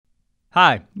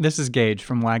Hi, this is Gage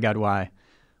from Why God Why.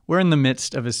 We're in the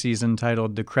midst of a season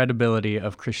titled The Credibility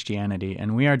of Christianity,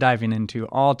 and we are diving into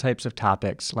all types of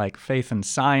topics like faith and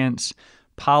science,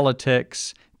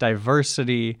 politics,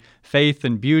 diversity, faith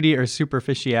and beauty or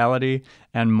superficiality,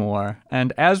 and more.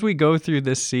 And as we go through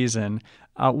this season,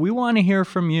 we want to hear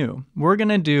from you. We're going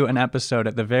to do an episode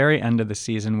at the very end of the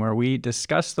season where we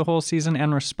discuss the whole season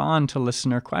and respond to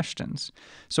listener questions.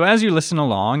 So as you listen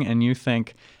along and you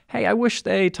think, hey, I wish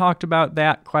they talked about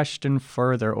that question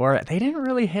further, or they didn't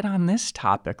really hit on this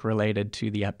topic related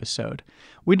to the episode,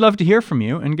 we'd love to hear from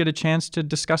you and get a chance to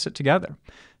discuss it together.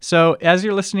 So as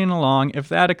you're listening along, if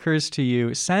that occurs to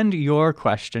you, send your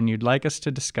question you'd like us to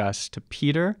discuss to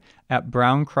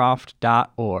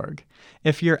peter@browncroft.org.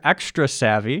 If you're extra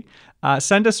savvy,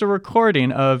 send us a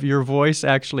recording of your voice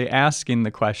actually asking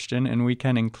the question, and we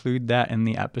can include that in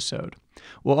the episode.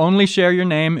 We'll only share your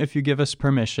name if you give us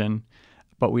permission,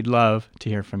 but we'd love to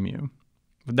hear from you.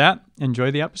 With that, enjoy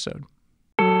the episode.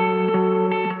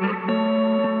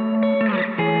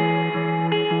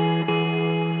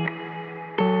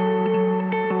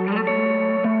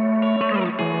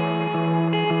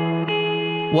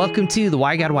 Welcome to the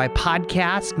Why God Why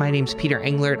podcast. My name's Peter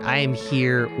Englert. I am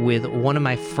here with one of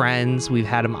my friends. We've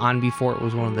had him on before. It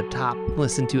was one of the top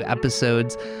listened to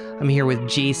episodes. I'm here with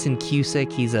Jason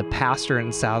Cusick. He's a pastor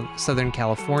in Southern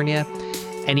California,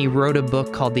 and he wrote a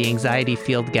book called The Anxiety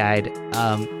Field Guide.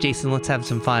 Jason, let's have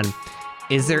some fun.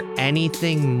 Is there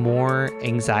anything more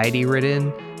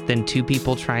anxiety-ridden than two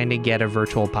people trying to get a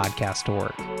virtual podcast to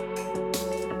work?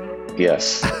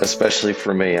 Yes, especially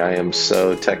for me. I am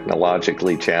so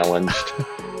technologically challenged.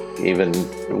 Even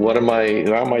how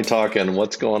am I talking?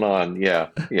 What's going on? Yeah.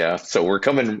 So we're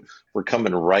coming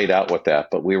right out with that,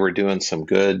 but we were doing some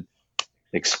good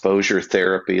exposure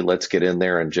therapy. Let's get in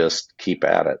there and just keep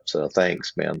at it. So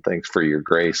thanks, man. Thanks for your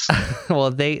grace.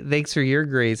 Well, thanks for your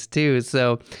grace too.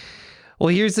 So, well,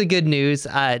 here's the good news.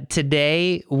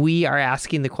 Today we are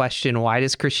asking the question, why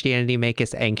does Christianity make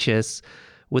us anxious?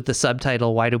 With the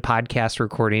subtitle, why do podcast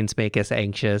recordings make us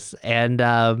anxious?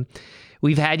 And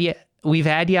we've had you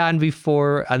on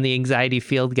before on the Anxiety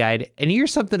Field Guide. And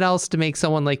here's something else to make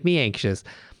someone like me anxious.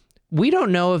 We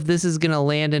don't know if this is going to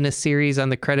land in a series on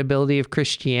the credibility of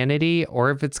Christianity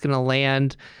or if it's going to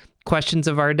land questions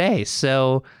of our day.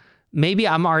 So maybe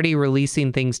I'm already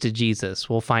releasing things to Jesus.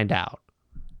 We'll find out.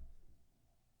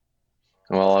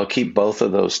 Well, I'll keep both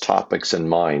of those topics in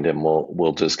mind, and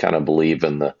we'll just kind of believe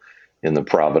in the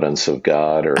providence of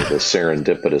God, or the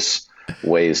serendipitous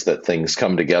ways that things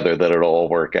come together, that it'll all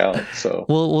work out. So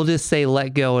we'll just say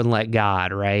let go and let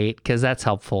God, right? Because that's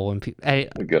helpful. A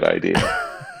good idea.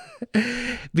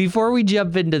 Before we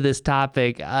jump into this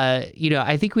topic,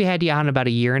 I think we had you on about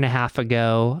a year and a half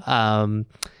ago.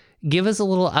 Give us a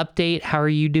little update. How are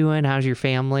you doing? How's your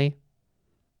family?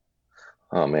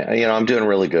 Oh man, I'm doing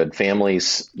really good.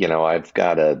 Families, I've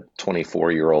got a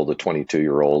 24-year-old, a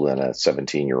 22-year-old, and a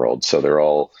 17-year-old. So they're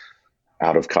all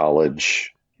out of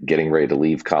college, getting ready to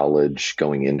leave college,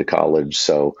 going into college.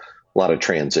 So a lot of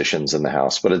transitions in the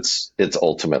house, but it's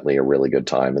ultimately a really good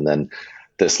time. And then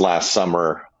this last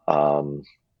summer,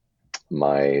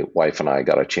 my wife and I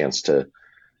got a chance to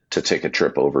take a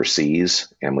trip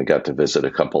overseas, and we got to visit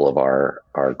a couple of our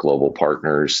global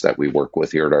partners that we work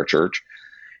with here at our church,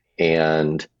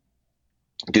 and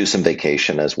do some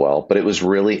vacation as well. But it was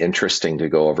really interesting to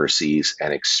go overseas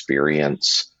and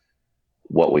experience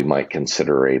what we might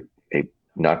consider a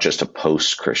not just a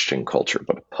post-Christian culture,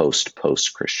 but a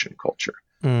post-Christian culture.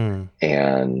 And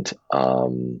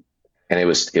it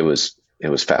was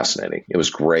fascinating. It was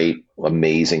great,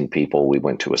 amazing people. We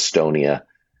went to Estonia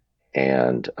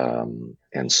and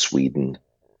Sweden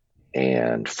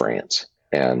and France,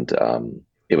 and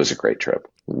it was a great trip.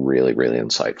 Really, really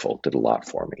insightful. Did a lot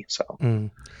for me. So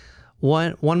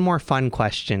one more fun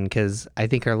question, because I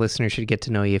think our listeners should get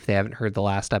to know you if they haven't heard the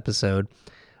last episode.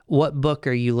 What book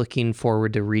are you looking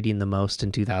forward to reading the most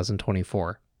in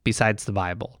 2024 besides the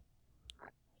Bible?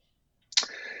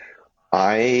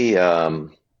 I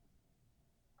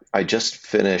just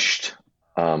finished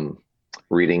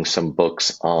reading some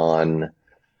books on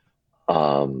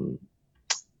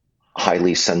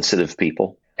highly sensitive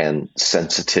people and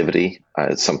sensitivity.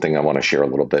 It's something I want to share a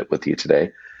little bit with you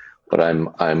today. But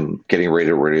I'm getting ready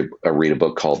to read a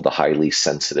book called The Highly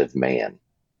Sensitive Man,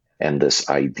 and this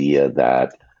idea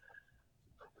that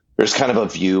there's kind of a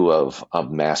view of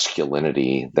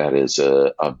masculinity that is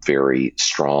a very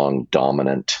strong,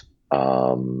 dominant,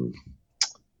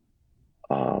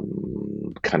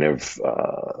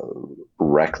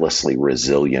 recklessly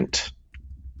resilient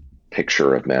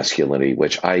picture of masculinity,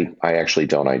 which I actually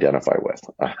don't identify with.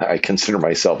 I consider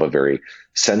myself a very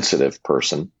sensitive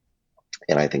person,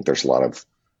 and I think there's a lot of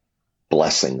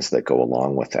blessings that go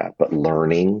along with that. But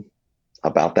learning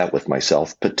about that with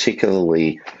myself,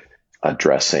 particularly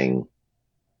addressing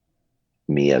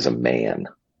me as a man.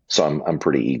 So I'm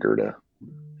pretty eager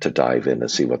to dive in to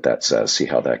see what that says, see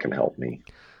how that can help me.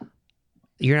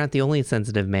 You're not the only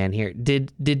sensitive man here.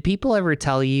 Did people ever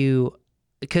tell you,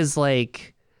 because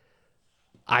like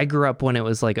I grew up when it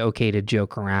was like okay to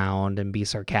joke around and be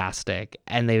sarcastic,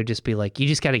 and they would just be like, you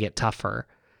just got to get tougher.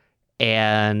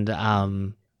 And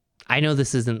I know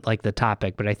this isn't like the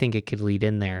topic, but I think it could lead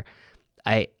in there.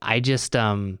 I just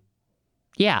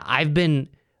yeah,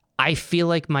 I feel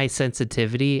like my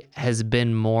sensitivity has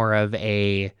been more of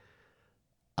a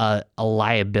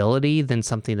liability than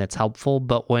something that's helpful.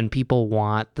 But when people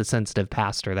want the sensitive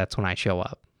pastor, that's when I show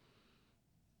up.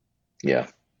 Yeah.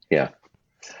 Yeah.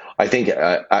 I think,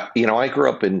 I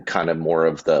grew up in kind of more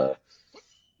of the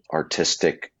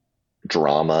artistic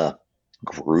drama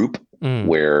group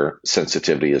where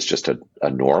sensitivity is just a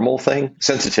normal thing.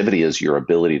 Sensitivity is your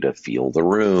ability to feel the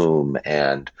room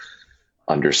and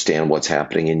understand what's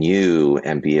happening in you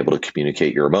and be able to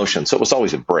communicate your emotions. So it was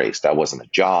always embraced. I wasn't a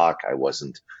jock. I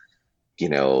wasn't,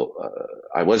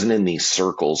 I wasn't in these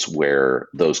circles where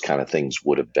those kind of things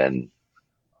would have been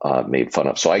made fun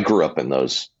of. So I grew up in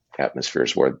those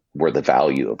atmospheres where the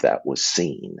value of that was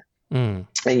seen. And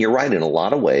you're right, in a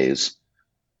lot of ways,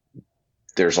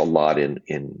 there's a lot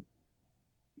in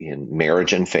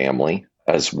marriage and family,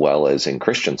 as well as in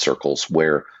Christian circles,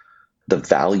 where the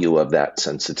value of that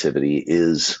sensitivity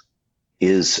is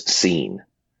seen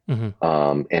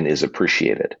and is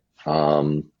appreciated.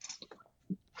 And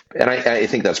I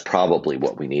think that's probably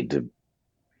what we need to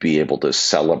be able to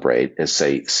celebrate, is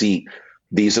say, see,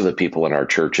 these are the people in our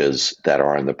churches that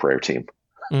are on the prayer team.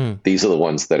 These are the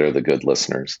ones that are the good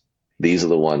listeners. These are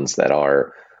the ones that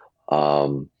are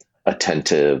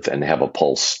attentive and have a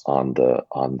pulse on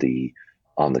the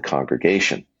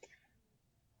congregation.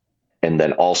 And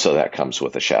then also that comes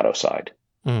with a shadow side.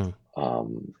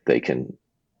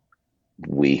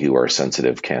 We who are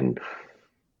sensitive can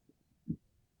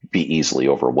be easily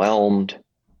overwhelmed.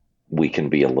 We can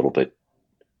be a little bit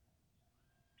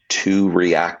too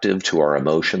reactive to our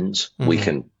emotions. We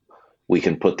can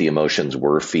put the emotions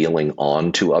we're feeling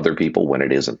onto other people when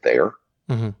it isn't there.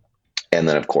 And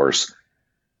then, of course,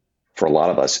 for a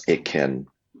lot of us, it can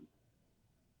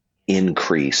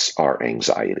increase our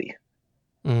anxiety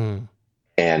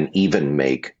and even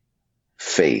make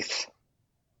faith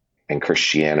and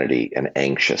Christianity an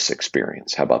anxious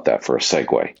experience. How about that for a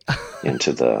segue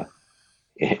into the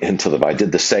I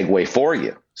did the segue for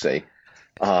you. See,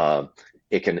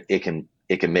 it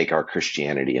can make our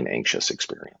Christianity an anxious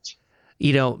experience.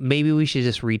 Maybe we should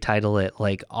just retitle it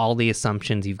like all the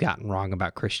assumptions you've gotten wrong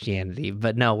about Christianity.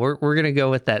 But no, we're going to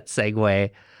go with that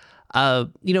segue.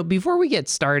 Before we get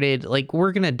started, like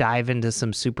we're going to dive into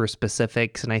some super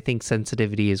specifics, and I think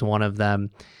sensitivity is one of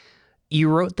them. You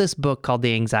wrote this book called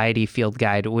The Anxiety Field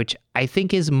Guide, which I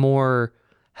think is more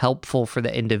helpful for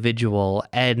the individual.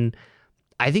 And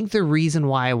I think the reason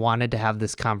why I wanted to have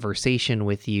this conversation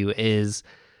with you is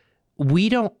we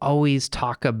don't always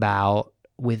talk about,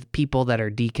 with people that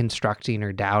are deconstructing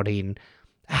or doubting,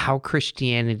 how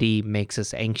Christianity makes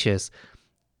us anxious.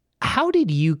 How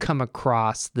did you come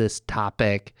across this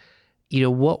topic?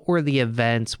 What were the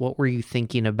events? What were you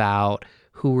thinking about?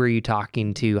 Who were you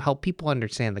talking to? Help people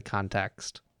understand the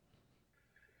context.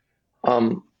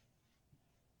 I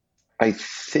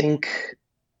think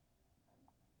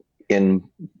in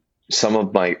some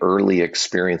of my early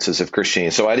experiences of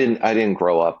Christianity, so I didn't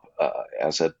grow up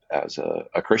as a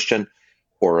Christian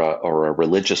or a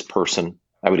religious person.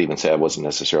 I would even say I wasn't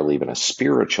necessarily even a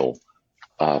spiritual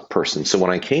person. So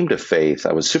when I came to faith,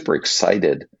 I was super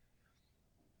excited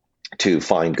to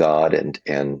find God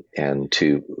and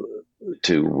to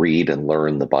read and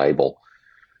learn the Bible.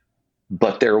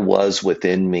 But there was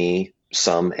within me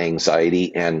some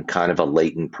anxiety and kind of a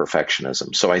latent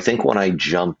perfectionism. So I think when I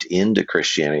jumped into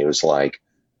Christianity, it was like,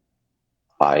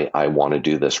 I want to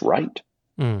do this right.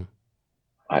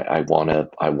 I want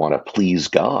to please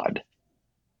God.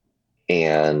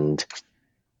 And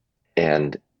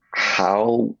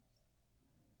how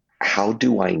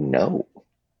do I know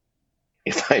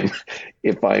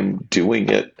if I'm doing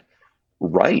it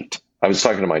right? I was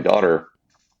talking to my daughter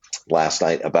last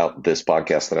night about this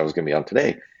podcast that I was going to be on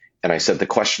today. And I said, the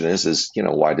question is,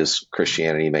 why does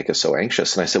Christianity make us so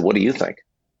anxious? And I said, what do you think?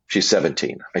 She's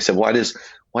 17. I said, why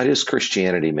does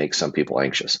Christianity make some people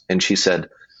anxious? And she said,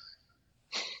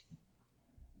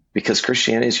 because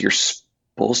Christianity is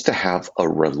supposed to have a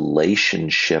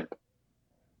relationship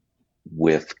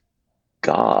with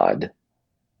God,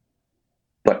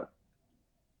 but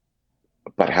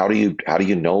how do you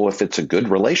know if it's a good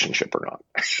relationship or not?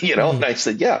 And I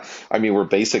said, yeah, I mean, we're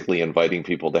basically inviting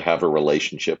people to have a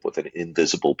relationship with an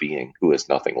invisible being who is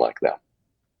nothing like them.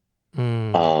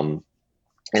 Mm.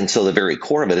 And so the very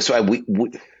core of it is why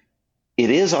it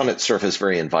is on its surface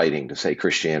very inviting to say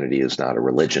Christianity is not a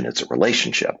religion, it's a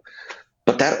relationship.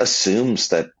 But that assumes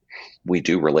that we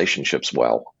do relationships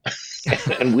well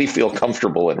and we feel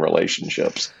comfortable in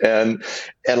relationships. And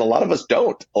a lot of us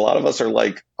don't. A lot of us are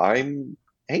like, I'm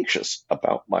anxious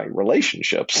about my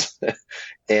relationships.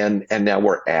 and now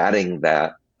we're adding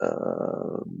that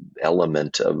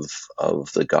element of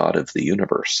the God of the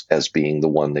universe as being the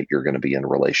one that you're going to be in a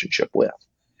relationship with.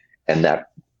 And that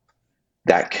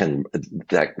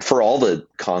for all the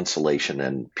consolation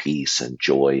and peace and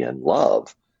joy and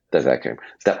love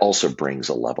that also brings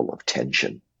a level of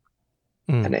tension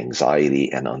and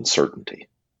anxiety and uncertainty.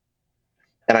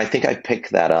 And I think I pick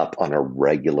that up on a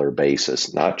regular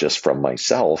basis, not just from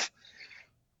myself,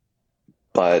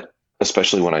 but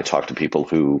especially when I talk to people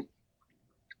who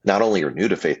not only are new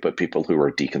to faith, but people who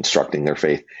are deconstructing their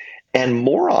faith, and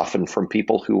more often from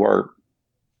people who are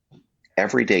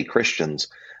everyday Christians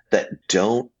that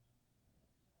don't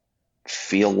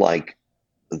feel like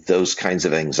those kinds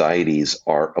of anxieties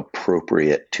are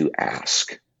appropriate to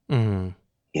ask in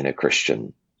a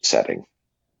Christian setting.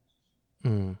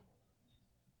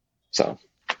 So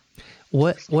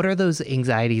what are those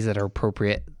anxieties that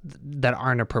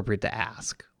aren't appropriate to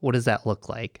ask? What does that look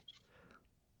like?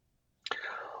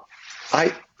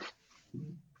 I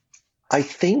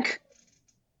think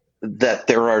that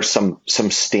there are some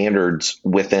standards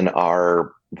within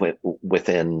our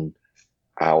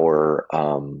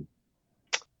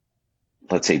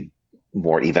let's say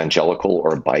more evangelical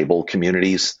or Bible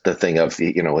communities. The thing of,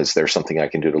 is there something I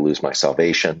can do to lose my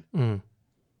salvation?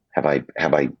 Have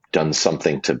I done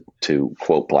something to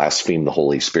quote blaspheme the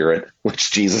Holy Spirit,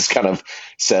 which Jesus kind of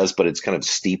says, but it's kind of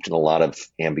steeped in a lot of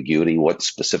ambiguity. What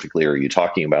specifically are you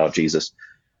talking about, Jesus?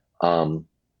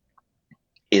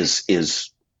 Is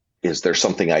there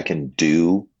something I can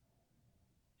do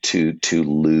to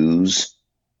lose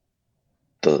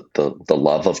the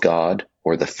love of God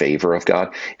or the favor of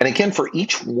God? And again, for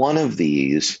each one of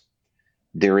these,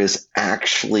 there is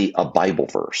actually a Bible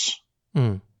verse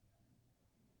that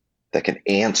can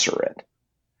answer it.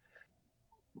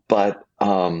 But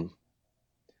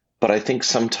I think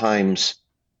sometimes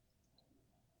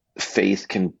faith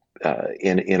can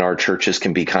in our churches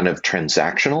can be kind of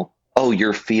transactional. Oh,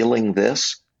 you're feeling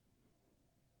this?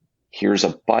 Here's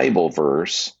a Bible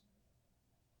verse.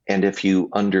 And if you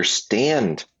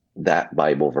understand that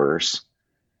Bible verse,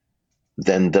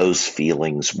 then those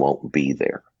feelings won't be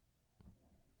there.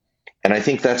 And I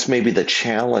think that's maybe the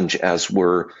challenge as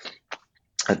we're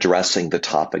addressing the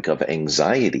topic of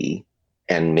anxiety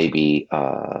and maybe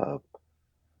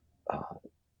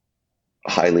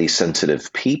highly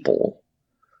sensitive people,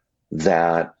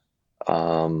 that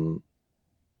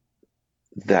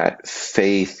that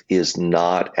faith is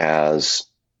not as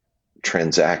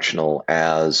transactional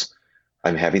as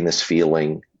I'm having this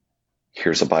feeling,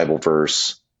 here's a Bible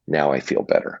verse, now I feel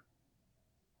better.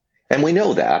 And we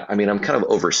know that. I mean, I'm kind of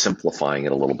oversimplifying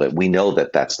it a little bit. We know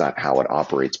that that's not how it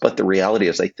operates. But the reality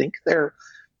is, I think there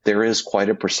is quite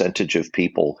a percentage of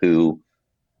people who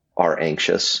are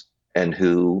anxious and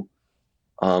who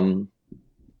and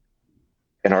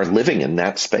are living in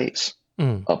that space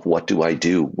of what do I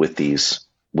do with these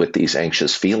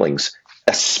anxious feelings,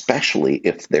 especially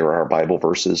if there are Bible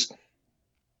verses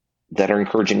that are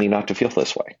encouraging me not to feel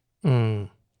this way.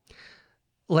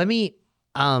 Let me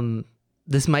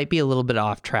this might be a little bit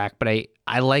off track, but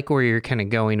I like where you're kind of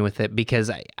going with it,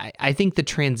 because I think the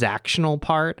transactional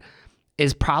part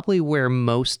is probably where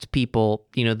most people,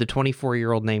 the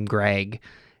 24-year-old named Greg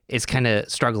is kind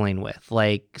of struggling with.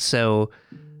 Like, so,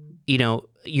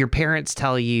 your parents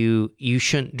tell you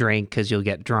shouldn't drink because you'll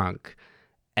get drunk.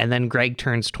 And then Greg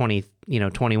turns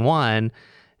 21,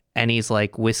 and he's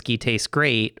like, whiskey tastes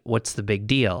great. What's the big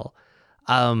deal?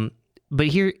 But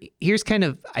here's kind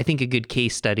of, I think, a good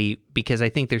case study, because I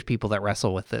think there's people that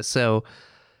wrestle with this. So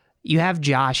you have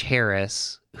Josh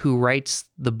Harris, who writes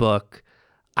the book,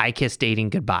 I Kiss Dating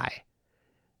Goodbye.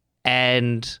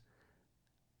 And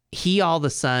he all of a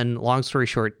sudden, long story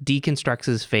short, deconstructs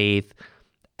his faith,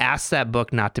 asks that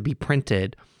book not to be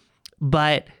printed.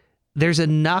 But there's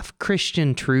enough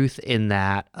Christian truth in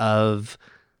that of,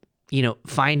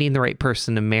 finding the right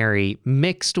person to marry,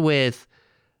 mixed with,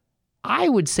 I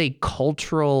would say,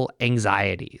 cultural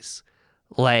anxieties.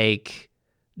 Like,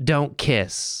 don't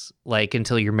kiss like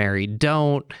until you're married.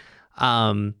 Don't,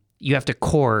 you have to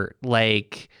court.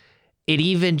 Like, it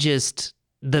even just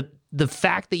the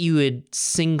fact that you would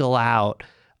single out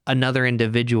another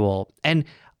individual. And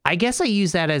I guess I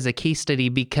use that as a case study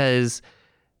because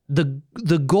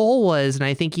the goal was, and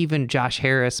I think even Josh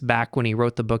Harris, back when he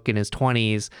wrote the book in his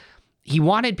 20s, he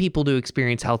wanted people to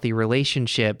experience healthy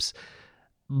relationships,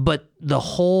 but the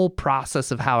whole process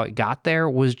of how it got there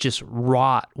was just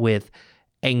wrought with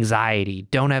anxiety.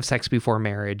 Don't have sex before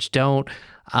marriage. Don't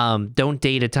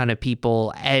date a ton of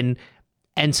people. And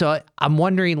so I'm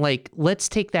wondering, like, let's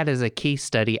take that as a case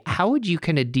study. How would you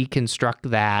kind of deconstruct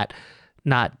that?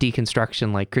 Not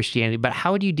deconstruction like Christianity, but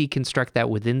how would you deconstruct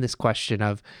that within this question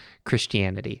of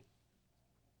Christianity?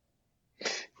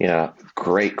 Yeah,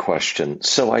 great question.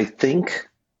 So I think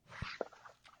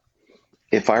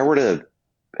if I were to,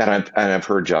 and I've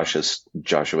heard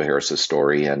Joshua Harris's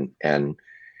story, and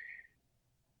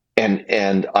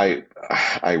I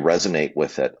resonate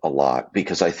with it a lot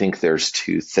because I think there's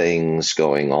two things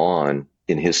going on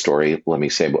in his story. Let me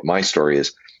say what my story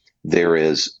is. There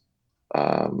is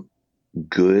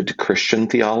good Christian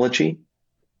theology,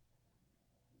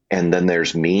 and then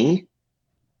there's me.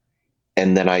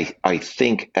 And then I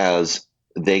think as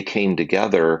they came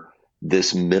together,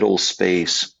 this middle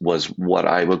space was what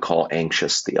I would call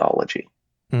anxious theology.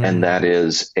 Mm. And that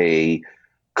is a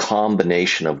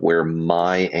combination of where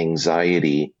my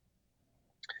anxiety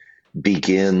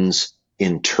begins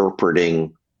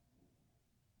interpreting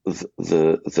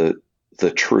the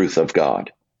truth of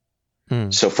God.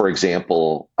 Mm. So, for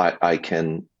example, I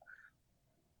can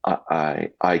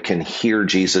hear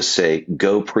Jesus say,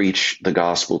 "Go preach the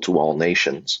gospel to all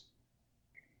nations."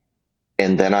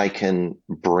 And then I can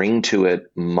bring to it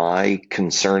my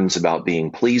concerns about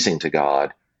being pleasing to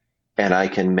God, and I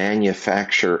can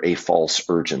manufacture a false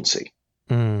urgency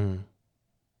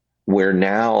where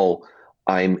now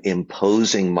I'm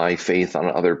imposing my faith on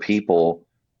other people,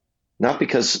 not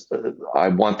because I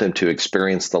want them to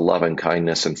experience the love and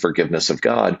kindness and forgiveness of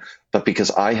God, but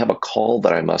because I have a call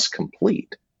that I must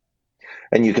complete.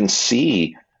 And you can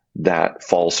see that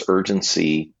false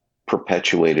urgency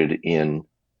perpetuated in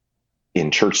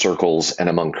church circles and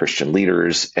among Christian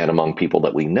leaders and among people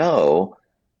that we know.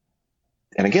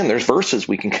 And again, there's verses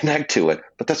we can connect to it,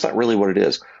 but that's not really what it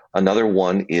is. Another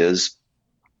one is,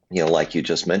 like you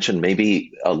just mentioned,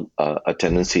 maybe a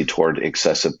tendency toward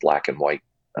excessive black and white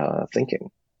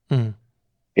thinking. Mm.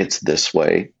 It's this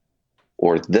way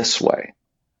or this way.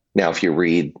 Now, if you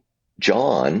read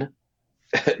John,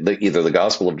 either the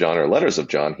Gospel of John or Letters of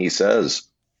John, he says,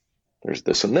 there's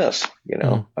this and this,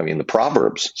 I mean, the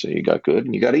Proverbs. So you got good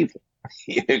and you got evil.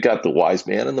 You got the wise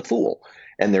man and the fool.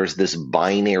 And there's this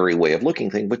binary way of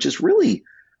looking thing, which is really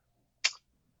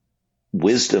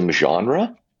wisdom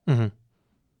genre,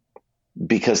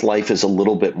 because life is a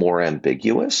little bit more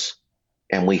ambiguous.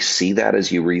 And we see that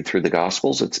as you read through the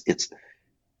Gospels. It's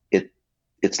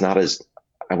not as,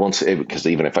 I won't say, because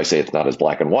even if I say it's not as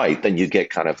black and white, then you get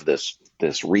kind of this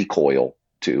recoil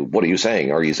to, what are you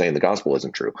saying? Are you saying the gospel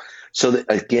isn't true? So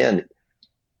again,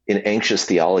 in anxious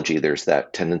theology, there's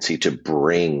that tendency to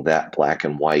bring that black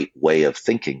and white way of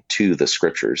thinking to the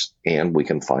scriptures, and we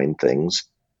can find things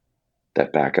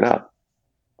that back it up.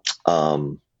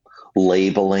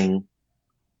 Labeling,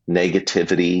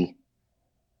 negativity,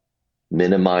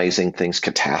 minimizing things,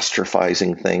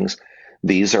 catastrophizing things.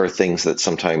 These are things that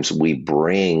sometimes we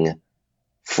bring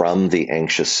from the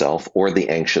anxious self or the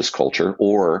anxious culture,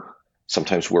 or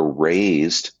sometimes we're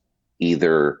raised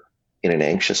either in an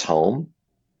anxious home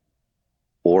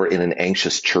or in an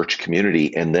anxious church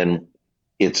community. And then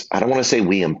I don't want to say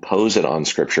we impose it on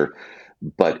scripture,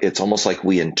 but it's almost like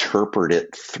we interpret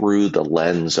it through the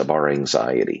lens of our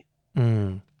anxiety.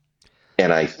 Mm.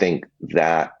 And I think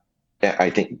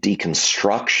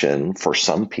deconstruction for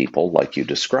some people, like you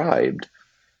described,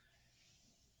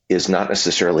 is not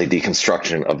necessarily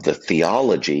deconstruction of the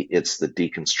theology, it's the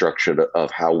deconstruction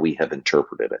of how we have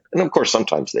interpreted it. And of course,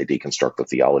 sometimes they deconstruct the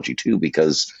theology too,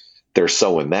 because they're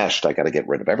so enmeshed, I got to get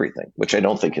rid of everything, which I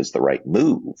don't think is the right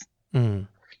move. Mm.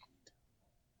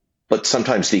 But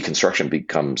sometimes deconstruction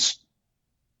becomes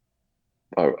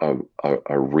a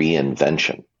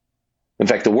reinvention. In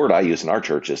fact, the word I use in our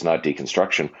church is not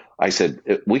deconstruction. I said,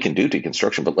 we can do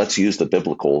deconstruction, but let's use the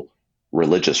biblical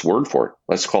religious word for it.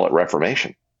 Let's call it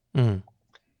reformation. Mm.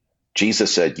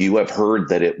 Jesus said, "You have heard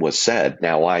that it was said.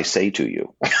 Now I say to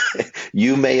you."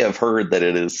 You may have heard that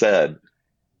it is said,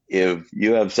 if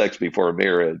you have sex before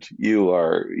marriage, you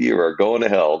are going to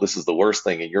hell. This is the worst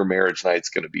thing, and your marriage night's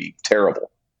going to be terrible.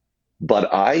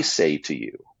 But I say to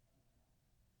you,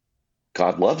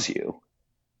 God loves you,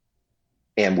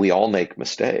 And we all make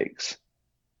mistakes.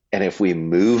 And if we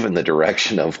move in the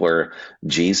direction of where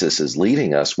Jesus is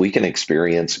leading us, we can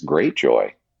experience great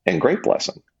joy and great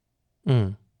blessing.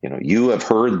 Mm. You have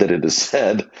heard that it is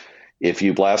said, if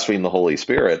you blaspheme the Holy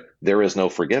Spirit, there is no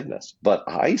forgiveness. But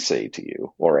I say to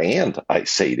you, I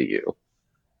say to you,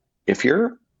 if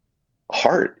your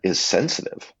heart is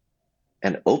sensitive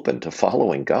and open to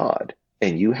following God,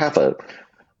 and you have a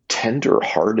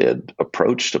tender-hearted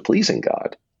approach to pleasing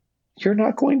God, you're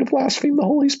not going to blaspheme the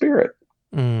Holy Spirit.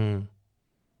 Mm.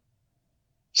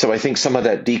 So I think some of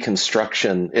that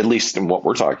deconstruction, at least in what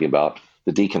we're talking about,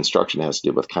 the deconstruction has to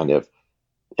do with kind of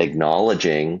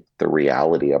acknowledging the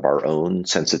reality of our own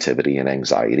sensitivity and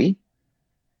anxiety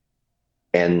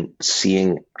and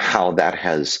seeing how that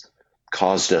has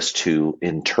caused us to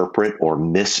interpret or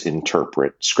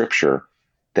misinterpret scripture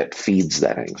that feeds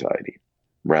that anxiety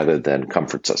rather than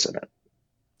comforts us in it.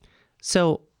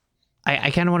 So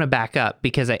I kind of want to back up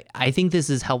because I think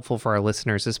this is helpful for our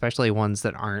listeners, especially ones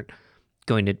that aren't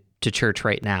going to church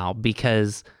right now,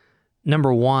 because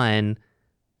number one,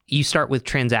 you start with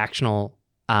transactional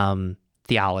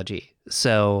theology.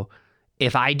 So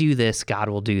if I do this, God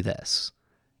will do this.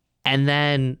 And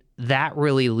then that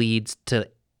really leads to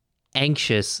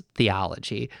anxious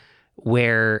theology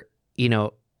where,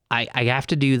 I have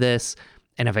to do this.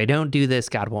 And if I don't do this,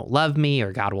 God won't love me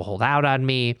or God will hold out on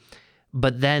me.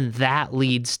 But then that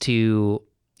leads to,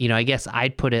 I guess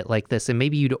I'd put it like this, and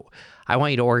maybe I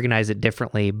want you to organize it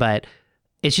differently, but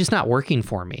it's just not working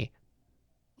for me.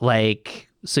 Like,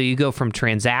 so you go from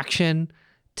transaction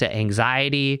to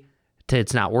anxiety to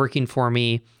it's not working for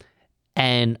me.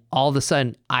 And all of a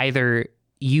sudden, either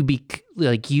you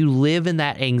live in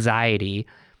that anxiety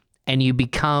and you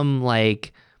become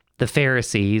like the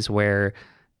Pharisees, where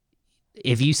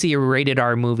if you see a rated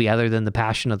R movie other than The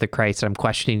Passion of the Christ, I'm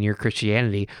questioning your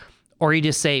Christianity, or you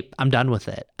just say, I'm done with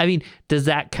it. I mean, does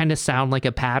that kind of sound like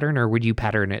a pattern, or would you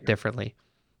pattern it differently?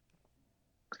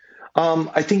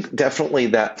 I think definitely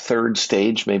that third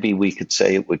stage, maybe we could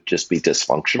say it would just be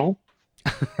dysfunctional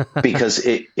because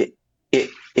it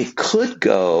could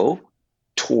go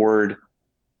toward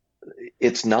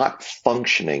it's not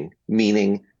functioning,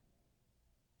 meaning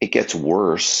it gets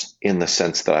worse in the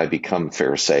sense that I become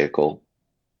pharisaical,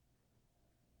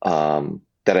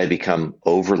 that I become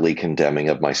overly condemning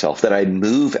of myself, that I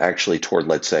move actually toward,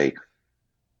 let's say,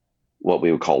 what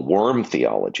we would call worm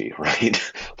theology, right?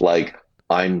 Like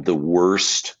I'm the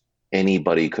worst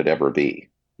anybody could ever be,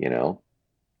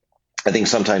 I think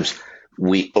sometimes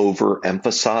we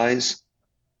overemphasize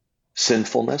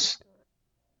sinfulness.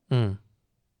 Mm.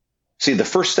 See, the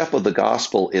first step of the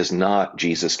gospel is not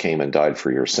Jesus came and died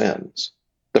for your sins.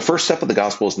 The first step of the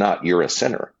gospel is not you're a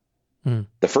sinner. Mm.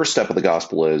 The first step of the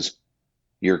gospel is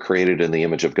you're created in the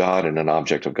image of God and an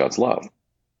object of God's love.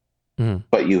 Mm.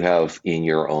 But you have, in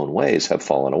your own ways, have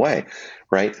fallen away,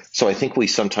 right? So I think we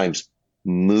sometimes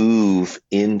move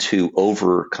into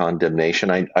over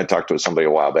condemnation. I talked to somebody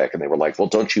a while back and they were like, well,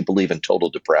 don't you believe in total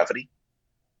depravity?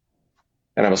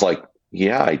 And I was like,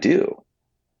 yeah, I do.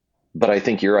 But I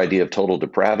think your idea of total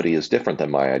depravity is different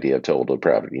than my idea of total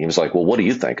depravity. He was like, well, what do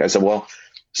you think? I said, well,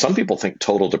 some people think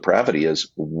total depravity is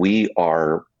we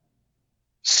are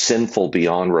sinful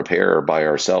beyond repair by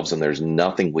ourselves and there's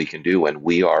nothing we can do and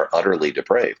we are utterly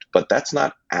depraved. But that's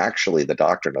not actually the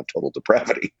doctrine of total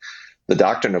depravity. The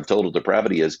doctrine of total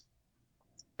depravity is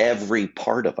every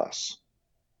part of us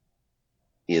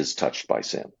is touched by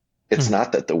sin. It's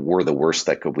not that we're the worst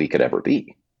that we could ever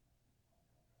be.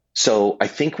 So I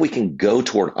think we can go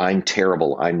toward I'm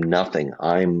terrible, I'm nothing,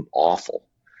 I'm awful.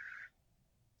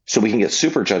 So we can get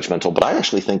super judgmental, but I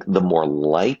actually think the more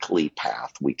likely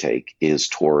path we take is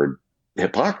toward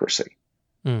hypocrisy,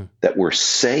 that we're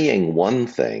saying one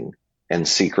thing and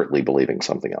secretly believing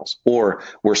something else. Or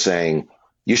we're saying,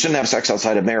 you shouldn't have sex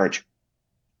outside of marriage,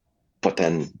 but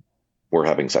then we're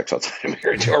having sex outside of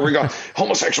marriage. Or we go,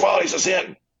 homosexuality is a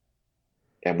sin,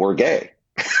 and we're gay.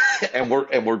 and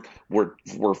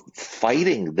we're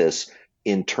fighting this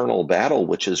internal battle,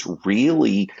 which is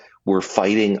really we're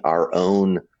fighting our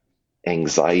own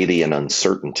anxiety and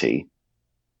uncertainty,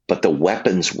 but the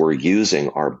weapons we're using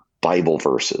are Bible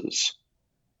verses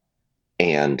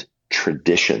and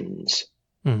traditions.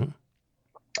 Mm-hmm.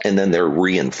 And then they're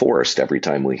reinforced every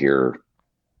time we hear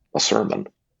a sermon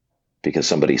because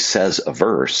somebody says a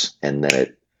verse and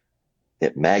then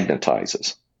it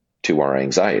magnetizes to our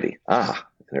anxiety.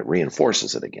 And it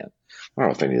reinforces it again. I don't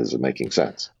know if any of this is making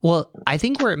sense. Well, I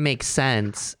think where it makes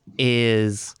sense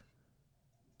is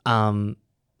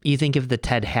you think of the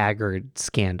Ted Haggard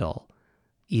scandal.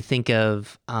 You think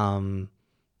of a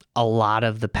lot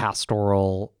of the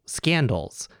pastoral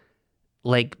scandals.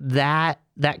 like that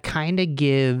kind of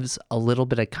gives a little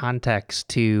bit of context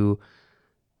to,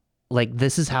 like,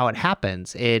 this is how it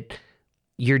happens.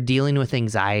 You're dealing with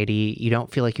anxiety, you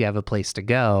don't feel like you have a place to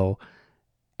go,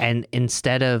 and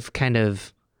instead of kind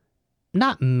of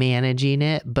not managing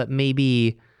it, but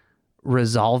maybe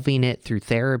resolving it through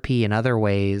therapy and other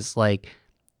ways, like,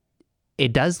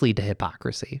 it does lead to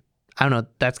hypocrisy. I don't know,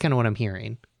 that's kind of what I'm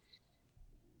hearing.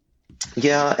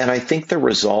 Yeah, and I think the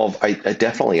resolve. I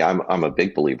definitely. I'm a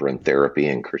big believer in therapy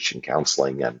and Christian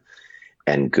counseling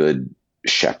and good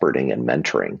shepherding and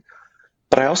mentoring.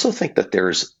 But I also think that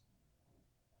there's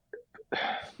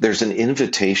an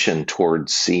invitation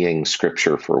towards seeing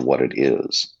Scripture for what it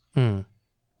is. Hmm.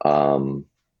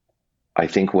 I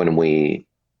think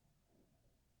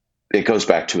it goes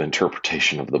back to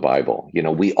interpretation of the Bible.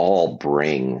 We all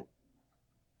bring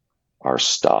our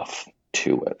stuff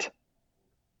to it.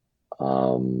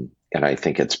 And I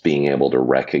think it's being able to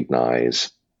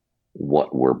recognize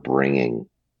what we're bringing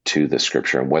to the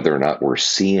Scripture and whether or not we're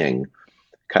seeing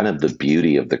kind of the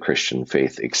beauty of the Christian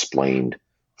faith explained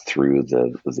through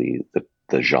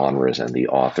the genres and the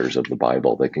authors of the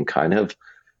Bible that can kind of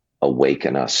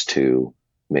awaken us to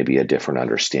maybe a different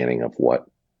understanding of what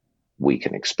we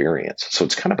can experience. So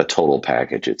it's kind of a total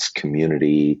package. It's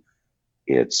community,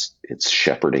 it's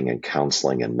shepherding and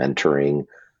counseling and mentoring,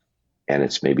 and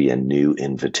it's maybe a new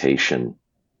invitation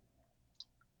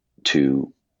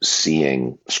to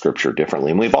seeing Scripture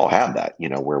differently. And we've all had that,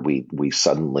 where we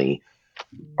suddenly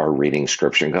are reading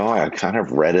Scripture and go, oh, I kind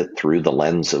of read it through the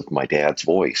lens of my dad's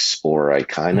voice, or I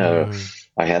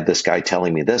had this guy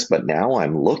telling me this, but now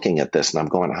I'm looking at this and I'm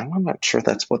going, I'm not sure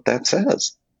that's what that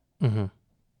says. Mm-hmm.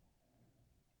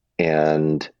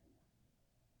 And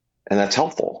that's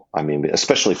helpful. I mean,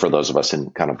 especially for those of us in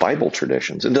kind of Bible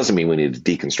traditions. It doesn't mean we need to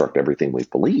deconstruct everything we've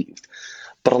believed,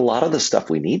 but a lot of the stuff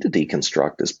we need to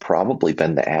deconstruct has probably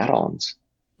been the add-ons.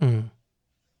 Mm.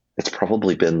 It's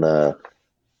probably been the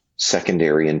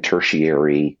secondary and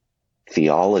tertiary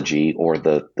theology or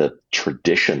the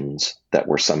traditions that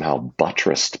were somehow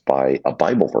buttressed by a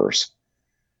Bible verse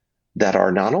that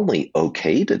are not only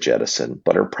okay to jettison,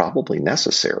 but are probably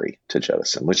necessary to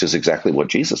jettison, which is exactly what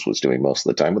Jesus was doing most of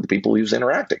the time with the people he was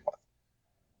interacting with.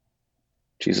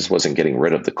 Jesus wasn't getting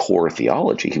rid of the core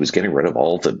theology. He was getting rid of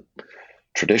all the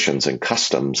traditions and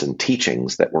customs and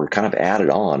teachings that were kind of added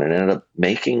on and ended up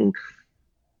making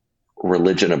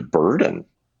religion a burden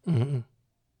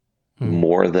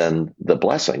more than the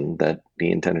blessing that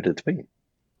he intended it to be.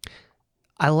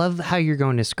 I love how you're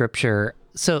going to Scripture.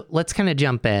 So let's kind of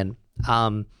jump in.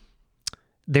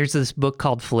 There's this book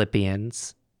called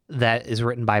Philippians that is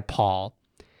written by Paul.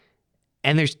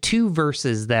 And there's two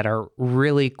verses that are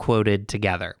really quoted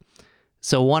together.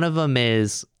 So one of them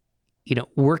is,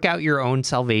 work out your own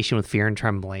salvation with fear and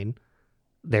trembling.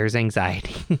 There's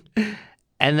anxiety.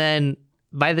 And then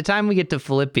by the time we get to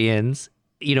Philippians,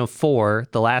 4,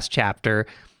 the last chapter,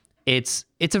 it's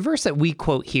a verse that we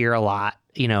quote here a lot,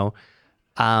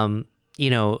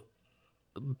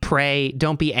 pray,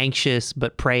 don't be anxious,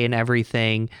 but pray in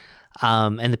everything.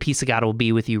 And the peace of God will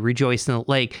be with you. Rejoice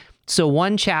in so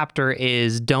one chapter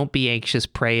is don't be anxious,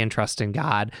 pray and trust in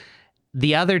God.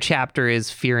 The other chapter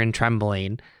is fear and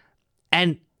trembling.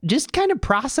 And just kind of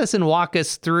process and walk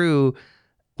us through,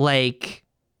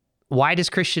 why does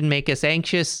Christian make us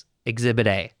anxious? Exhibit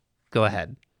A. Go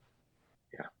ahead.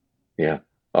 Yeah.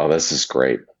 Oh, this is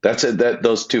great. That's it.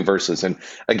 Those two verses. And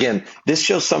again, this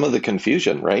shows some of the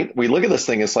confusion, right? We look at this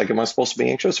thing. It's like, am I supposed to be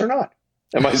anxious or not?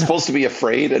 Am I supposed to be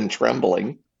afraid and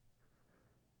trembling?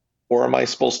 Or am I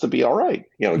supposed to be all right?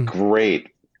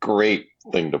 Great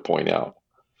thing to point out.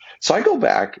 So I go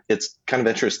back. It's kind of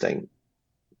interesting.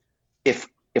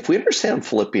 If we understand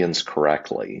Philippians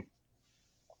correctly,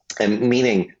 and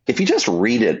meaning if you just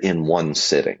read it in one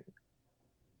sitting,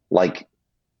 like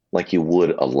you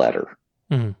would a letter.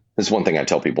 Mm-hmm. This is one thing I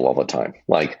tell people all the time.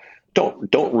 Like,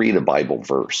 don't read a Bible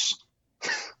verse.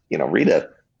 Read a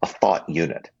thought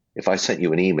unit. If I sent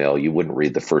you an email, you wouldn't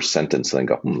read the first sentence and then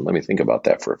go, let me think about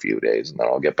that for a few days, and then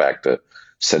I'll get back to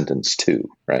sentence 2,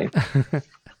 right?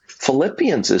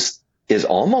 Philippians is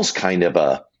almost kind of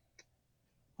a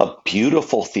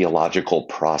beautiful theological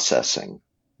processing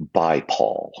by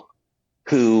Paul,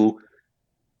 who,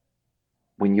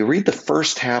 when you read the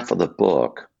first half of the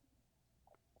book,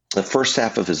 the first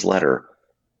half of his letter,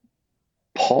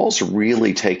 Paul's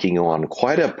really taking you on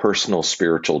quite a personal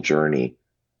spiritual journey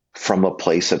from a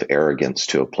place of arrogance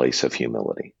to a place of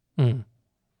humility. Mm.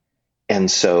 And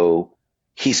so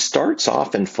he starts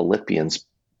off in Philippians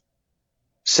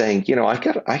saying, I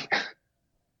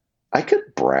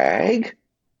could brag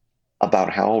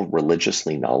about how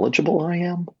religiously knowledgeable I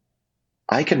am.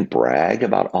 I can brag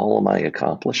about all of my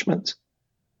accomplishments,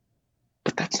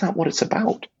 but that's not what it's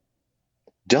about.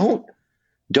 Don't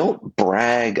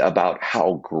brag about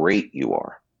how great you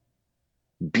are.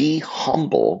 Be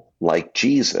humble like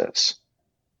Jesus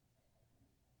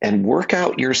and work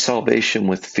out your salvation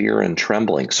with fear and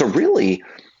trembling. So really,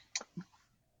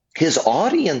 his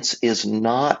audience is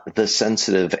not the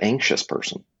sensitive, anxious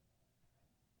person.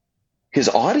 His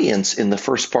audience in the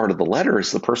first part of the letter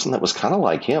is the person that was kind of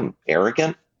like him,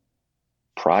 arrogant,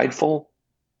 prideful,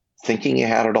 thinking he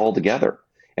had it all together.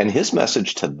 And his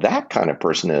message to that kind of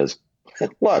person is,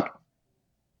 look,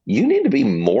 you need to be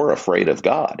more afraid of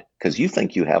God because you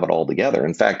think you have it all together.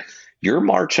 In fact, you're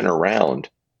marching around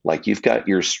like you've got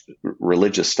your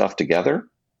religious stuff together.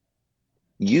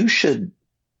 You should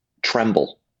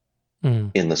tremble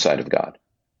in the sight of God.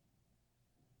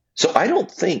 So I don't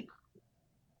think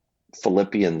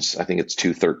Philippians, I think it's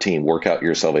 2:13, work out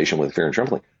your salvation with fear and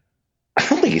trembling. I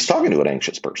don't think he's talking to an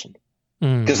anxious person.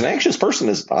 Because an anxious person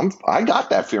is, I got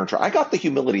that fear and trembling. I got the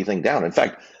humility thing down. In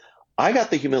fact, I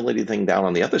got the humility thing down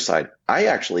on the other side. I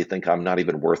actually think I'm not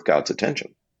even worth God's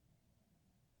attention.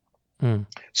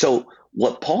 So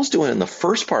what Paul's doing in the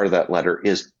first part of that letter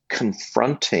is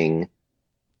confronting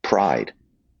pride.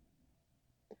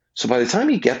 So by the time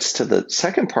he gets to the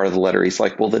second part of the letter, he's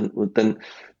like, well, then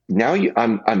now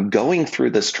I'm going through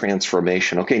this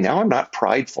transformation. Okay, now I'm not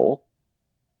prideful.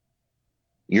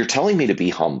 You're telling me to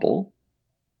be humble.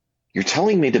 You're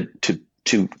telling me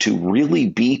to really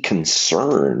be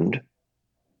concerned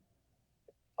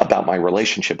about my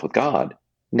relationship with God.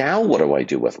 Now what do I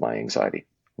do with my anxiety?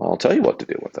 Well, I'll tell you what to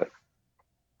do with it.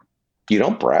 You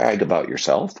don't brag about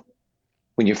yourself.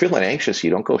 When you're feeling anxious, you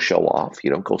don't go show off.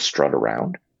 You don't go strut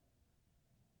around.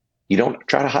 You don't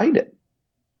try to hide it.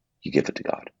 You give it to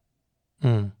God.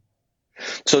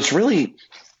 So it's really,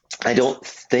 I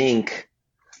think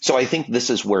this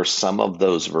is where some of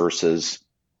those verses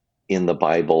in the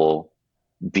Bible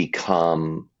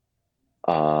become,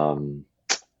 I don't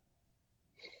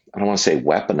want to say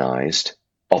weaponized,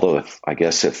 although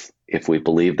if we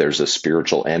believe there's a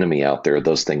spiritual enemy out there,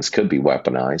 those things could be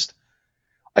weaponized.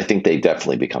 I think they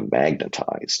definitely become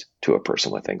magnetized to a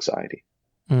person with anxiety.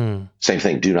 Same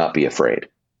thing, do not be afraid,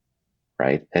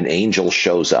 right? An angel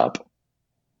shows up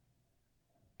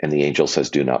and the angel says,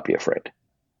 do not be afraid.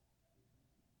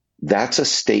 That's a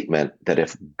statement that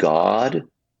if God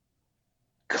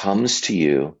comes to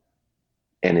you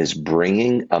and is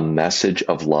bringing a message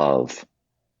of love,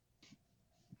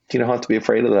 you don't have to be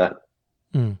afraid of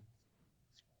that.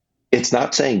 It's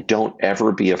not saying don't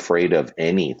ever be afraid of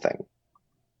anything.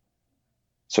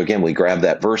 So again, we grab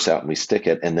that verse out and we stick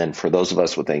it. And then for those of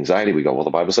us with anxiety, we go, well,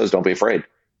 the Bible says don't be afraid.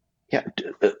 Yeah.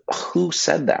 Who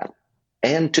said that?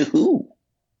 And to who?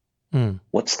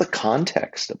 What's the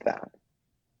context of that?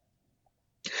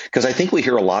 Because I think we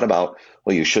hear a lot about,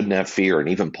 well, you shouldn't have fear. And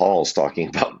even Paul's talking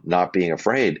about not being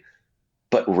afraid.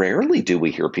 But rarely do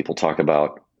we hear people talk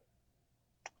about,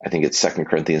 I think it's 2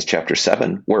 Corinthians chapter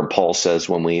 7, where Paul says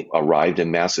when we arrived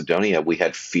in Macedonia, we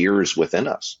had fears within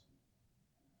us.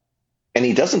 And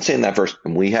he doesn't say in that verse,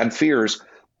 we had fears,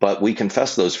 but we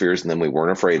confessed those fears and then we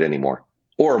weren't afraid anymore.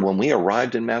 Or when we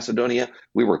arrived in Macedonia,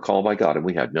 we were called by God and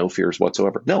we had no fears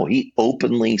whatsoever. No, he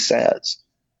openly says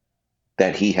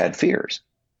that he had fears.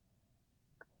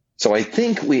 So I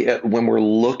think when we're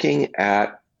looking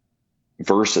at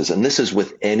verses, and this is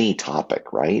with any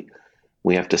topic, right?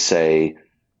 We have to say,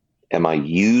 am I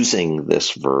using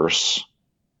this verse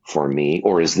for me,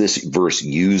 or is this verse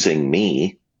using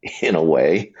me in a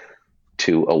way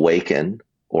to awaken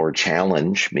or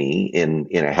challenge me in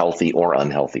a healthy or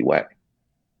unhealthy way?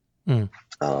 And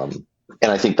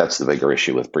I think that's the bigger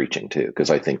issue with preaching too, because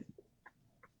I think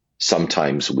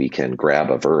sometimes we can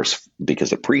grab a verse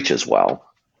because it preaches well,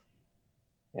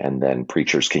 and then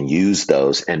preachers can use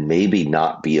those and maybe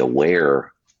not be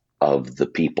aware of the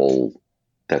people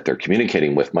that they're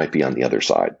communicating with might be on the other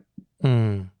side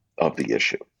of the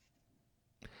issue.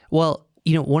 Well,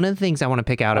 one of the things I want to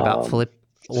pick out about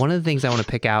one of the things I want to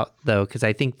pick out, though, because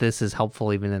I think this is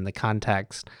helpful even in the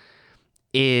context,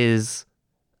 is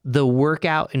the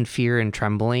workout in fear and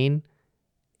trembling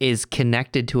is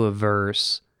connected to a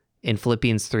verse in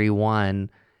Philippians 3:1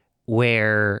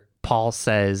 where Paul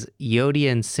says,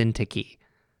 Euodia and Syntyche,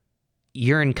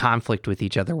 you're in conflict with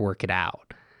each other, work it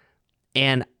out.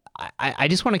 And I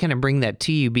just want to kind of bring that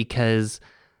to you because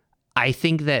I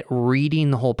think that reading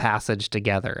the whole passage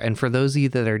together, and for those of you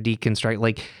that are deconstruct,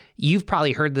 like you've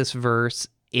probably heard this verse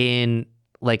in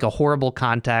like a horrible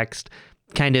context,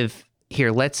 kind of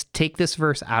here, let's take this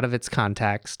verse out of its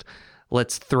context.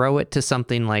 Let's throw it to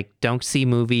something like don't see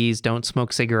movies, don't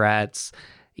smoke cigarettes,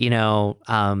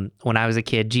 when I was a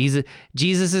kid, Jesus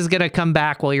is going to come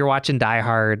back while you're watching Die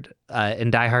Hard.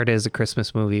 And Die Hard is a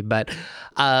Christmas movie. But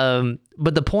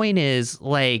the point is,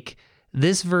 like,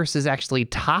 this verse is actually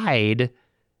tied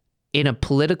in a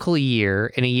political year,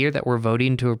 in a year that we're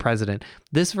voting to a president.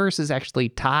 This verse is actually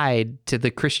tied to the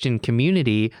Christian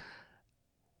community,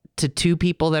 to two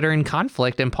people that are in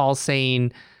conflict. And Paul's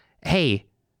saying, hey,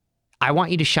 I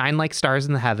want you to shine like stars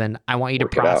in the heaven. I want you to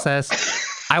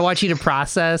process. I want you to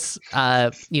process,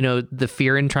 the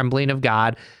fear and trembling of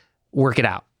God. Work it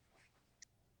out.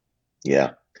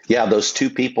 Yeah. Yeah. Those two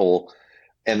people.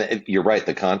 And you're right.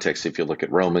 The context, if you look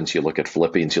at Romans, you look at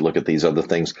Philippians, you look at these other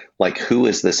things, like, who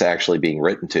is this actually being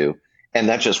written to? And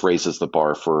that just raises the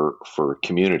bar for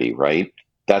community, right?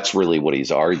 That's really what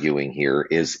he's arguing here,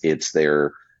 is it's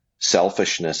their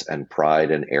selfishness and pride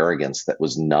and arrogance that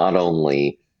was not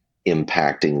only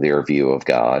impacting their view of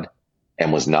God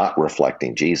and was not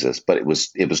reflecting Jesus, but it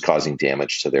was causing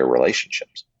damage to their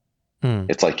relationships.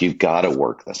 It's like, you've got to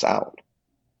work this out.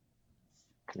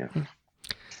 Yeah.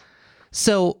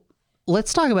 So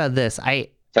let's talk about this.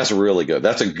 That's really good.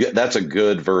 That's a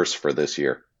good verse for this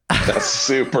year. That's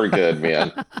super good,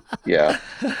 man. Yeah.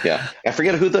 Yeah. I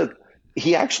forget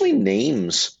he actually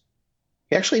names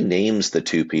the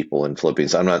two people in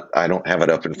Philippians. I don't have it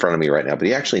up in front of me right now, but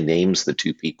he actually names the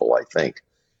two people, I think,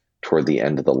 toward the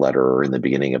end of the letter or in the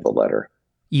beginning of the letter.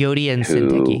 Yodi and who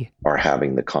Syntyche are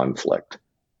having the conflict.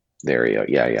 There you go.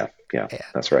 Yeah.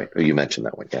 That's right. You mentioned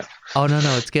that one. Yeah. Oh, no,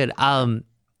 it's good.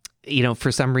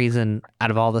 For some reason,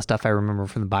 out of all the stuff I remember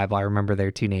from the Bible, I remember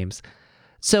their two names.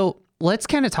 So let's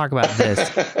kind of talk about this.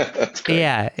 That's great.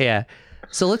 Yeah.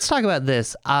 So let's talk about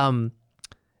this.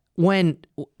 When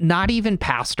not even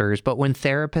pastors, but when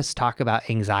therapists talk about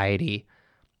anxiety,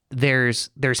 there's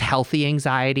healthy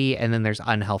anxiety and then there's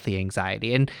unhealthy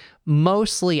anxiety. And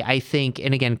mostly, I think,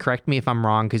 and again, correct me if I'm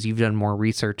wrong, because you've done more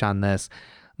research on this.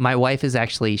 My wife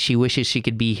she wishes she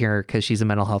could be here because she's a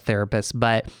mental health therapist,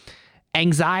 but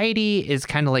anxiety is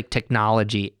kind of like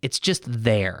technology. It's just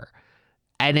there.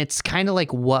 And it's kind of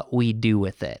like what we do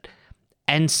with it.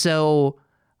 And so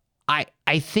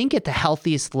I think at the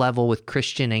healthiest level with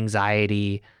Christian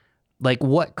anxiety, like,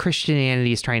 what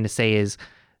Christianity is trying to say is,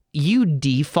 you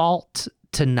default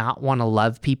to not want to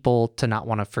love people, to not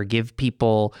want to forgive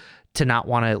people, to not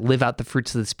want to live out the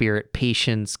fruits of the Spirit,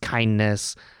 patience,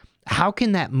 kindness. How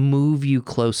can that move you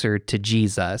closer to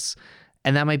Jesus?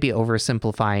 And that might be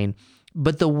oversimplifying,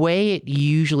 but the way it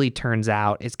usually turns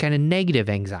out is kind of negative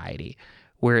anxiety,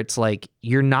 where it's like,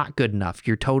 you're not good enough,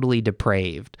 you're totally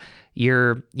depraved,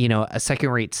 you're, a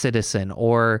second-rate citizen,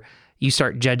 or you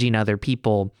start judging other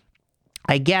people.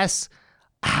 I guess,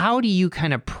 how do you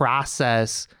kind of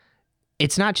process,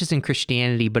 it's not just in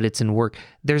Christianity, but it's in work,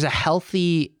 there's a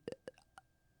healthy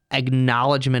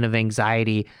acknowledgement of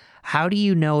anxiety. How do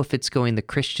you know if it's going the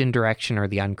Christian direction or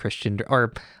the unchristian,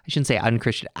 or I shouldn't say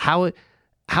unchristian, how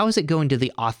is it going to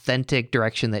the authentic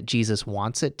direction that Jesus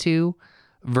wants it to,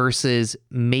 versus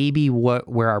maybe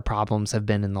where our problems have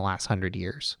been in the last 100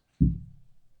 years?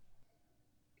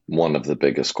 One of the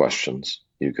biggest questions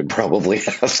you could probably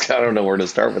ask. I don't know where to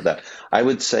start with that. I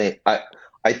would say,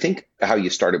 I think how you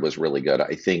started was really good.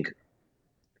 I think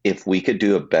if we could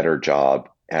do a better job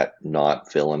at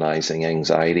not villainizing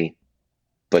anxiety,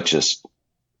 but just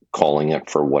calling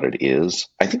it for what it is,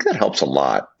 I think that helps a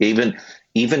lot. Even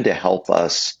to help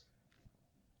us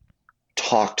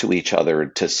talk to each other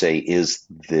to say, is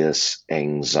this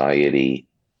anxiety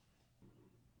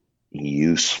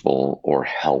useful or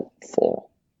helpful?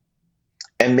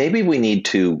 And maybe we need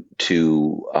to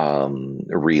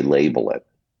relabel it.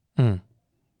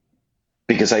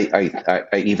 Because I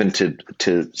even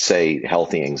to say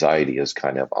healthy anxiety is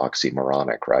kind of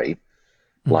oxymoronic, right?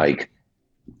 Like,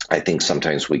 I think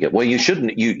sometimes we get, well, you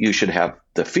should have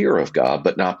the fear of God,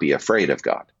 but not be afraid of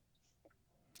God.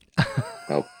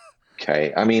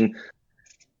 Okay. I mean,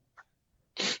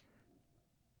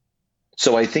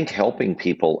 so I think helping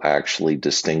people actually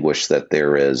distinguish that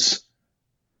there is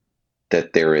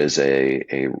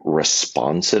a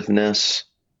responsiveness,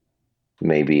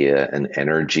 maybe an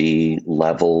energy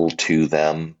level to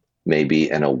them, maybe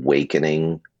an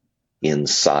awakening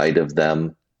inside of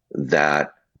them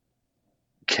that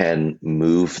can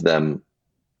move them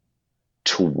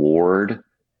toward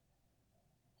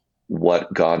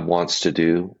what God wants to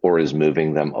do, or is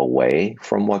moving them away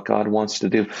from what God wants to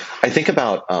do. I think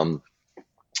about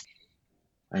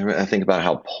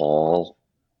how Paul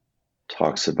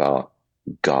talks about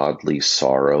godly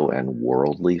sorrow and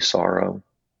worldly sorrow.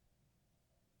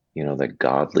 That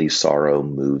godly sorrow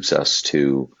moves us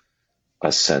to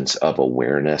a sense of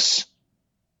awareness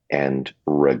and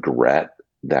regret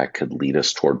that could lead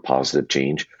us toward positive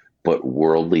change, but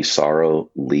worldly sorrow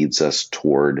leads us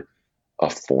toward a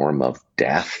form of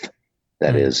death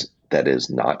that is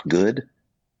not good.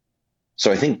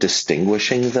 So I think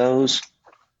distinguishing those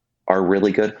are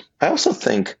really good. I also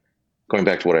think, going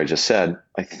back to what I just said,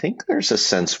 I think there's a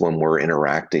sense when we're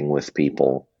interacting with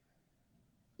people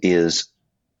is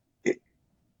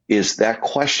that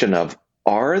question of,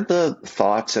 are the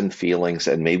thoughts and feelings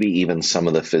and maybe even some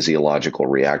of the physiological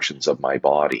reactions of my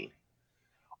body,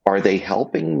 are they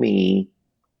helping me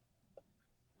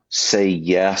say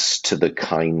yes to the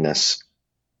kindness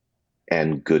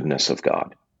and goodness of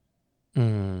God?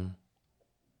 Mm.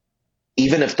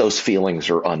 Even if those feelings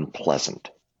are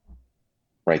unpleasant,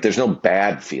 right? There's no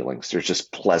bad feelings. There's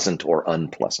just pleasant or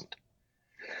unpleasant.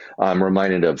 I'm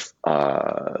reminded of,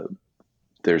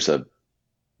 there's a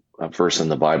verse in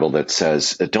the Bible that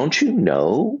says, don't you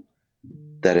know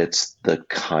that it's the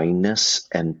kindness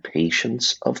and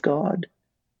patience of God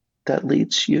that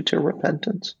leads you to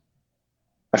repentance?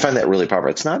 I find that really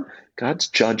powerful. It's not God's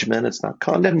judgment. It's not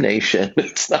condemnation.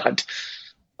 It's not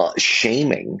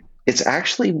shaming. It's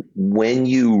actually when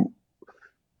you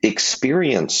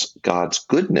experience God's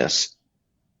goodness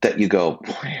that you go,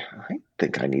 boy, I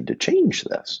think I need to change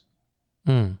this.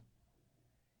 Mm.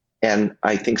 And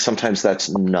I think sometimes that's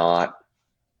not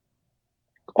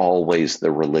always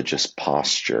the religious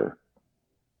posture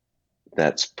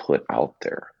that's put out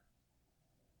there.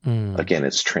 Mm. Again,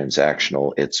 it's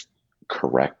transactional, it's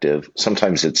corrective.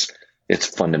 Sometimes it's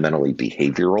fundamentally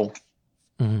behavioral.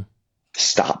 Mm.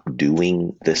 Stop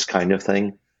doing this kind of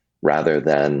thing, rather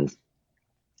than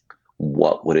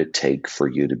what would it take for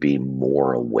you to be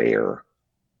more aware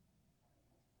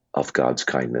of God's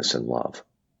kindness and love.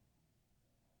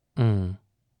 Mm.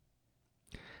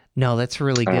 No, that's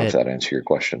really I don't know if good. that answers your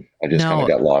question. I just kind No, of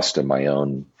got lost in my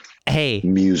own hey,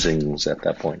 musings at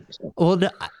that point. So. well,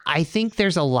 I think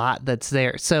there's a lot that's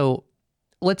there. So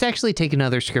let's actually take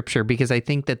another scripture, because I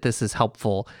think that this is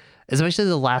helpful, especially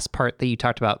the last part that you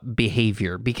talked about,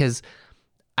 behavior, because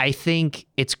I think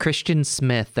it's Christian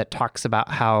Smith that talks about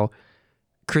how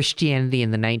Christianity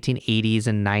in the 1980s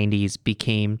and 90s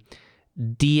became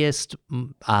deist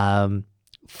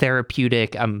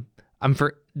therapeutic. I'm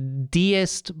for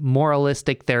deist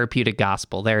moralistic therapeutic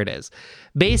gospel. There it is.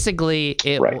 Basically,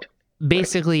 Right.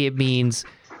 it means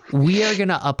we are going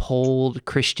to uphold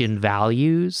Christian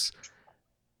values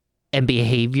and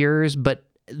behaviors, but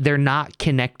they're not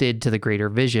connected to the greater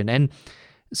vision. And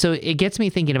so it gets me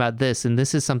thinking about this, and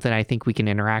this is something I think we can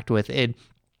interact with. In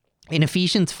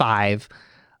Ephesians 5,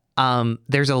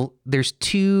 there's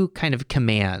two kind of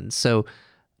commands. So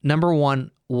number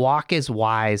one, walk as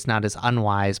wise, not as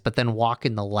unwise, but then walk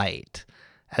in the light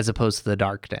as opposed to the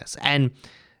darkness. And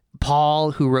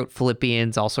Paul, who wrote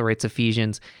Philippians, also writes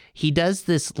Ephesians. He does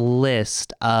this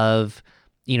list of,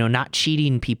 not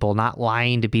cheating people, not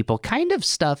lying to people, kind of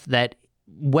stuff that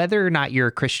whether or not you're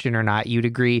a Christian or not, you'd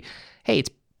agree, hey, it's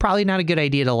probably not a good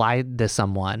idea to lie to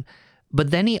someone.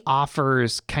 But then he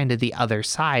offers kind of the other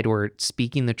side, where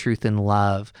speaking the truth in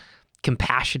love,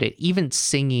 compassionate, even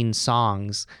singing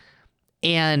songs.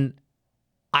 And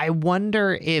I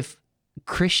wonder if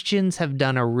Christians have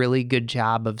done a really good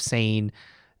job of saying,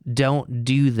 don't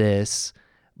do this,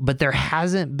 but there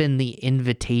hasn't been the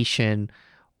invitation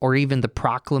or even the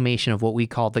proclamation of what we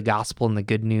call the gospel and the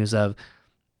good news of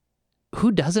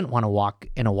who doesn't want to walk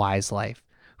in a wise life,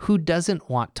 who doesn't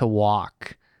want to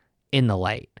walk in the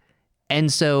light.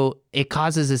 And so it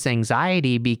causes this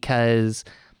anxiety because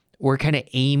we're kind of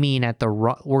aiming at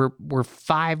we're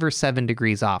 5 or 7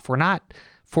 degrees off. We're not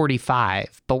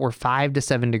 45, but we're 5 to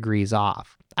 7 degrees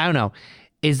off. I don't know.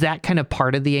 Is that kind of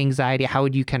part of the anxiety? How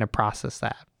would you kind of process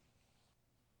that?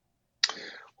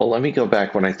 Well, let me go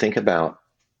back. When I think about,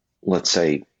 let's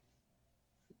say,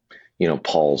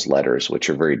 Paul's letters, which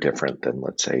are very different than,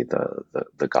 let's say,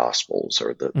 the Gospels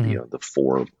or the the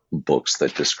 4 books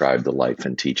that describe the life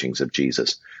and teachings of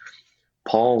Jesus.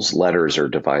 Paul's letters are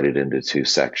divided into 2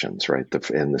 sections, right?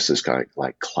 And this is kind of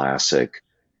like classic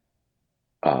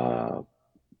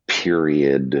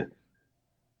period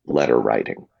letter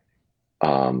writing.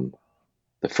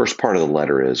 The first part of the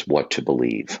letter is what to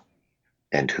believe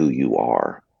and who you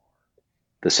are.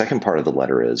 The second part of the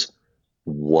letter is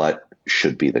what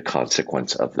should be the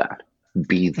consequence of that.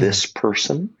 Be this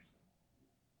person.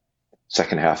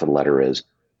 Second half of the letter is,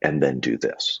 and then do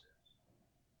this.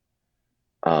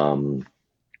 And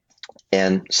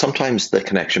sometimes the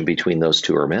connection between those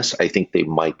two are missed. I think they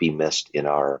might be missed in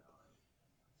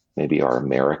maybe our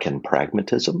American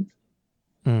pragmatism.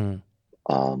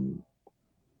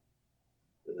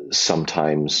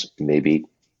 Sometimes maybe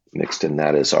mixed in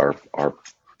that is our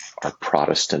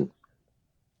Protestant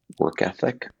work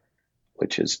ethic,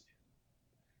 which is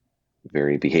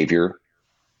very behavior,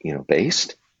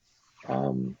 based.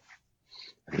 I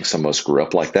think some of us grew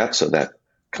up like that, so that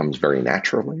comes very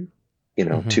naturally,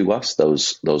 to us,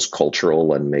 those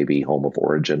cultural and maybe home of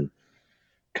origin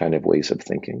kind of ways of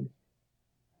thinking.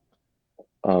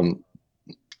 I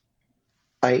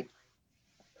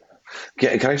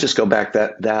can I just go back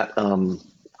that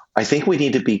I think we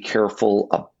need to be careful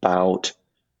about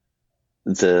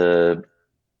the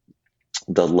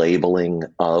labeling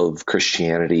of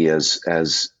Christianity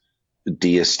as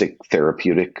deistic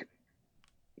therapeutic,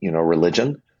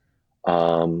 religion.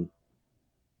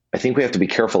 I think we have to be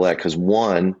careful of that because,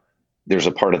 one, there's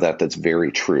a part of that that's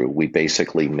very true. We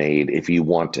basically made, if you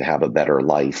want to have a better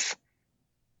life,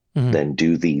 then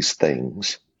do these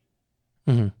things,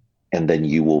 and then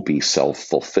you will be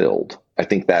self-fulfilled. I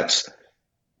think that's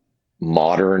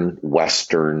modern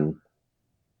Western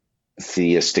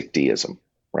theistic deism,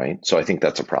 right? So I think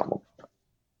that's a problem.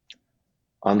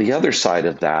 On the other side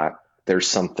of that, there's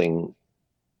something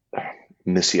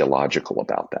missiological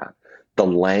about that. The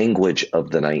language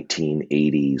of the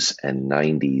 1980s and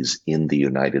 90s in the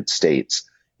United States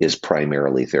is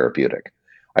primarily therapeutic.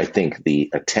 I think the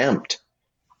attempt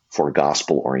for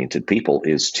gospel-oriented people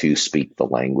is to speak the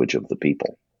language of the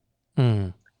people,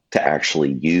 to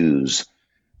actually use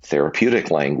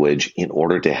therapeutic language in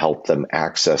order to help them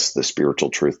access the spiritual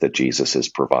truth that Jesus is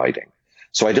providing.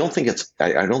 So I don't think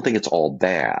it's all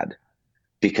bad,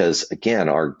 because again,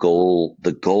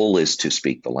 the goal is to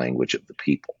speak the language of the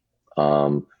people.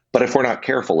 But if we're not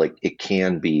careful, it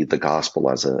can be the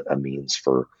gospel as a means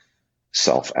for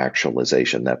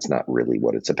self-actualization. That's not really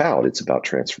what it's about. It's about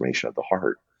transformation of the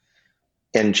heart.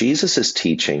 And Jesus's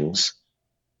teachings,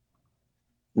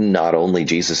 not only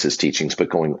Jesus's teachings, but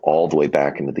going all the way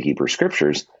back into the Hebrew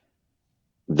Scriptures,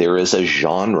 there is a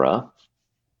genre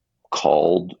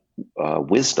called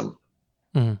wisdom.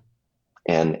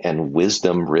 And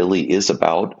wisdom really is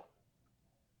about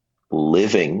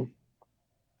living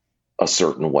a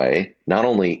certain way, not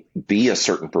only be a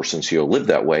certain person so you'll live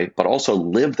that way, but also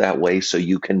live that way so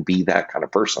you can be that kind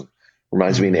of person.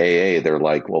 Reminds me in AA, they're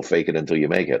like, well, fake it until you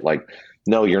make it. Like,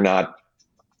 no, you're not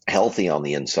healthy on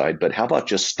the inside, but how about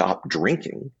just stop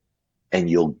drinking and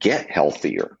you'll get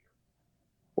healthier,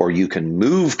 or you can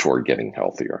move toward getting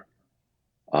healthier.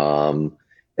 And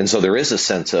so there is a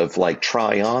sense of like,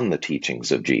 try on the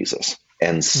teachings of Jesus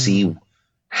and see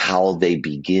how they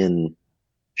begin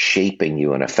shaping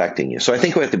you and affecting you. So I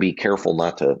think we have to be careful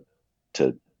not to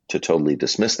totally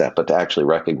dismiss that, but to actually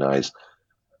recognize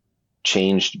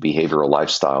changed behavioral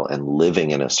lifestyle and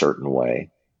living in a certain way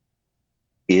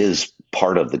is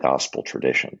part of the gospel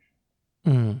tradition.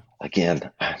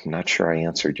 Again, I'm not sure I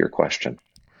answered your question.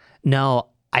 No,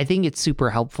 I think it's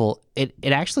super helpful. It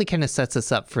actually kind of sets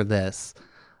us up for this.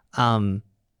 In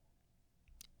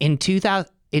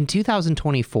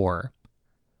 2024,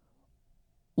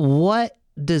 what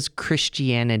does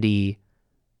Christianity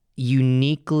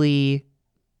uniquely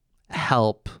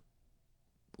help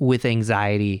with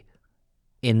anxiety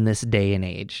in this day and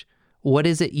age? What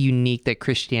is it unique that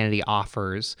Christianity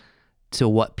offers to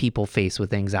what people face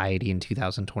with anxiety in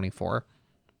 2024?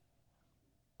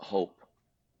 Hope.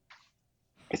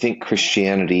 I think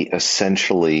Christianity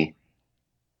essentially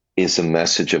is a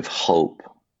message of hope.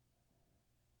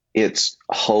 It's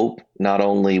hope not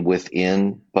only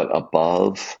within, but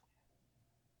above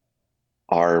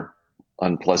our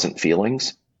unpleasant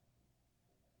feelings.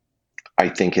 I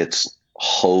think it's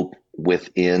hope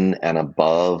within and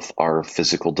above our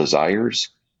physical desires.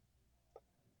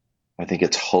 I think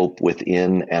it's hope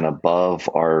within and above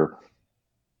our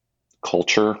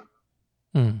culture,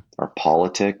 our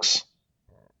politics,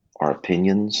 our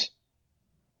opinions.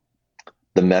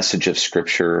 The message of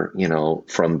Scripture,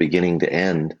 from beginning to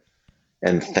end.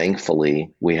 And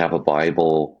thankfully, we have a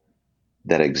Bible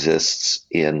that exists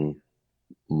in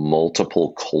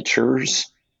multiple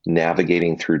cultures,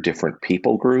 navigating through different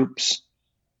people groups,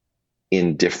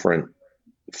 in different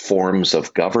forms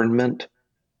of government,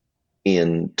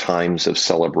 in times of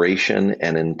celebration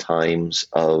and in times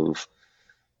of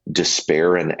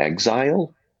despair and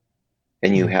exile.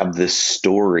 And you have this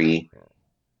story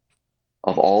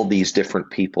of all these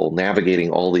different people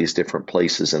navigating all these different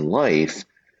places in life.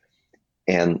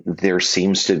 And there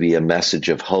seems to be a message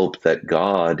of hope that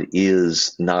God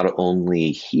is not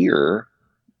only here,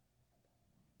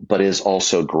 but is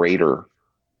also greater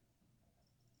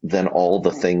than all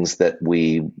the things that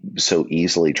we so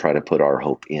easily try to put our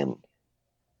hope in.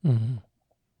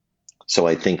 So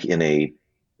I think in the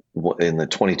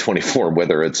 2024,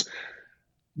 whether it's,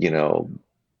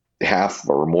 half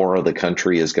or more of the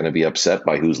country is going to be upset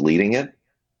by who's leading it.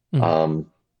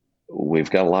 we've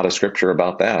got a lot of scripture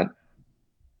about that.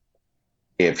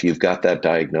 If you've got that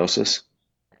diagnosis,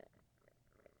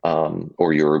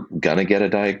 or you're going to get a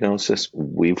diagnosis,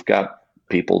 we've got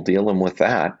people dealing with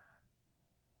that.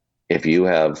 If you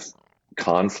have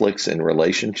conflicts in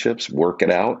relationships, work it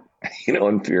out,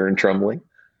 in fear and trembling.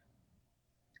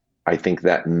 I think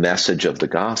that message of the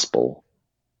gospel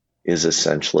is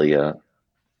essentially a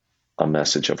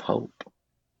message of hope.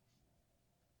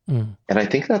 And I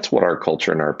think that's what our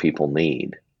culture and our people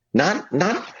need. Not,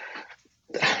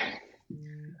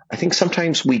 I think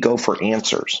sometimes we go for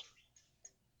answers.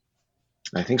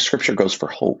 I think scripture goes for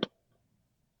hope.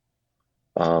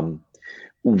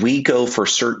 We go for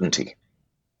certainty.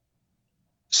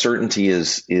 Certainty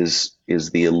is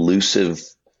the elusive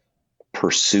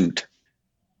pursuit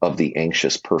of the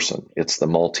anxious person. It's the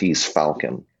Maltese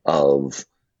falcon of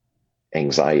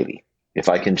anxiety. If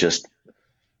I can just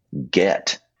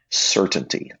get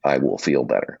certainty, I will feel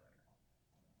better.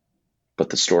 But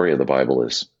the story of the Bible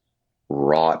is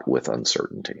wrought with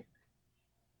uncertainty.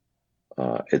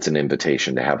 It's an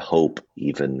invitation to have hope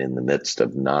even in the midst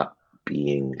of not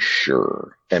being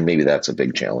sure. And maybe that's a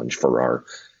big challenge for our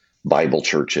Bible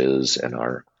churches and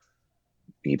our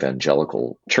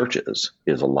evangelical churches,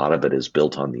 is a lot of it is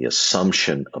built on the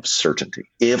assumption of certainty.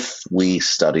 If we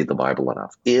study the Bible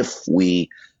enough, if we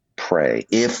pray,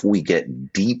 if we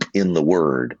get deep in the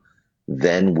Word,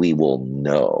 then we will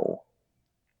know.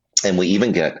 And we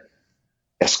even get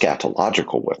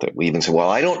eschatological with it. We even say, well,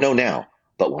 I don't know now,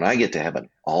 but when I get to heaven,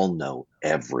 I'll know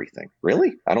everything.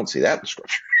 Really? I don't see that in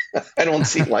Scripture. I don't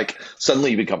see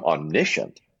suddenly you become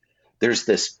omniscient. There's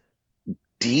this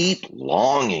deep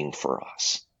longing for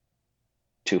us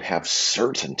to have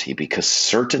certainty, because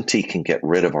certainty can get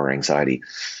rid of our anxiety.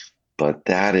 But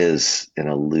that is an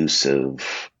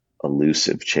elusive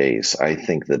chase. I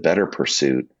think the better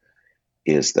pursuit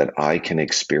is that I can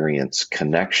experience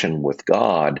connection with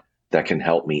God that can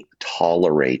help me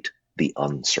tolerate the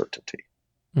uncertainty.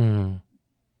 And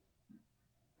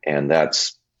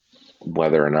that's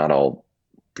whether or not I'll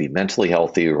be mentally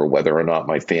healthy, or whether or not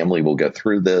my family will get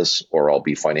through this, or I'll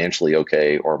be financially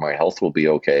okay, or my health will be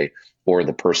okay, or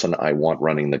the person I want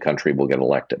running the country will get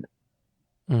elected.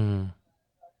 We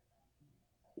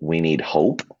need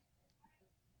hope,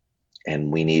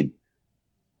 and we need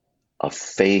a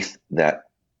faith that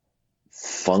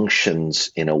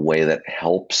functions in a way that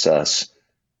helps us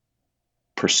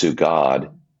pursue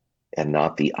God and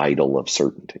not the idol of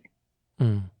certainty.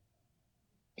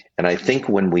 And I think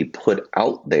when we put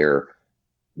out there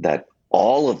that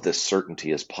all of this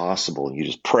certainty is possible, and you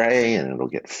just pray and it'll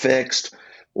get fixed,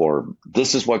 or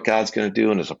this is what God's going to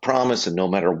do and it's a promise, and no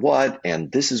matter what,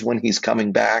 and this is when he's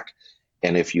coming back,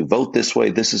 and if you vote this way,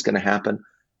 this is going to happen.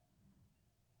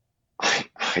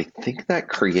 I think that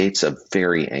creates a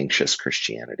very anxious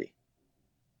Christianity.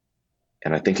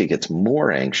 And I think it gets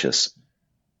more anxious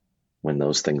when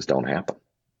those things don't happen.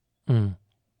 And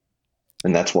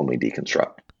that's when we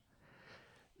deconstruct.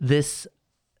 This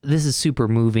is super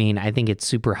moving. I think it's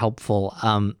super helpful.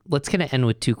 Let's kind of end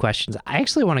with two questions. I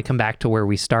actually want to come back to where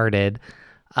we started.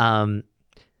 So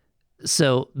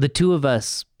the two of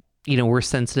us, we're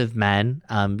sensitive men.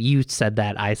 You said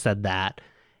that, I said that.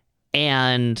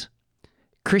 And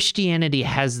Christianity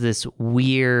has this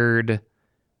weird,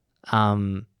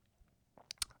 kind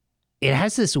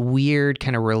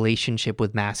of relationship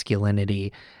with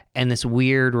masculinity, and this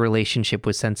weird relationship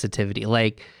with sensitivity.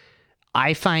 Like,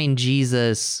 I find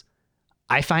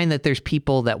that there's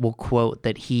people that will quote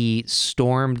that he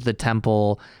stormed the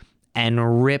temple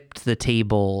and ripped the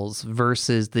tables,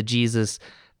 versus the Jesus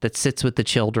that sits with the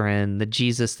children, the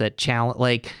Jesus that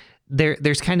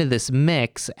there's kind of this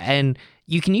mix, and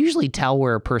you can usually tell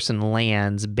where a person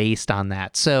lands based on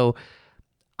that. So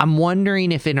I'm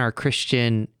wondering if in our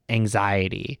Christian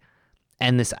anxiety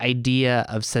and this idea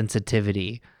of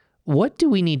sensitivity, what do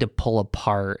we need to pull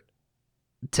apart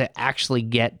to actually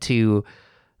get to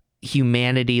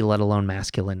humanity, let alone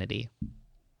masculinity?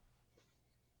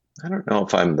 I don't know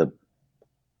if I'm the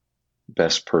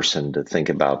best person to think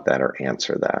about that or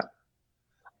answer that.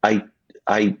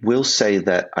 I will say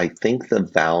that I think the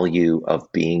value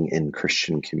of being in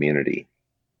Christian community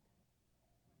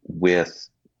with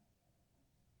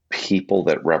people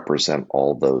that represent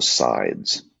all those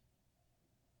sides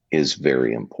is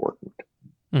very important.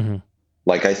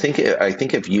 Like, I think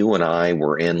if you and I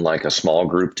were in like a small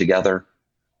group together,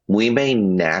 we may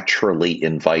naturally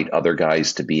invite other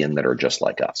guys to be in that are just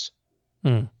like us.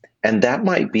 And that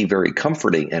might be very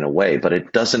comforting in a way, but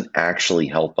it doesn't actually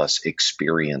help us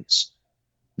experience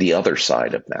the other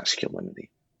side of masculinity.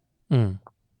 And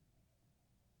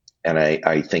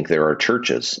I think there are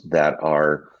churches that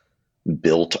are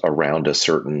built around a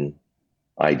certain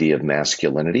idea of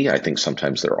masculinity. I think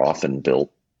sometimes they're often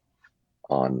built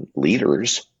on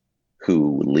leaders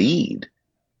who lead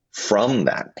from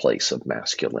that place of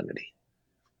masculinity.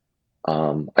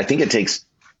 I think it takes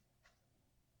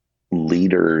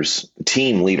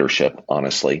team leadership,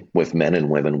 honestly, with men and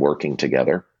women working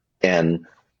together. And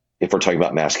if we're talking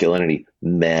about masculinity,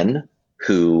 men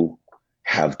who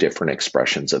have different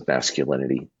expressions of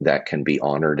masculinity that can be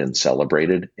honored and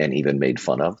celebrated and even made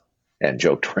fun of and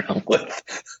joked around with.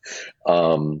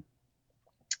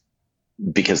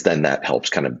 Because then that helps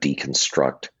kind of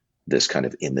deconstruct this kind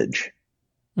of image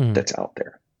that's out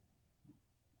there.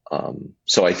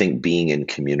 So I think being in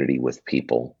community with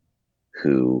people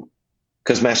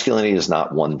because masculinity is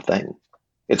not one thing,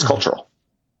 it's cultural.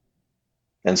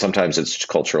 And sometimes it's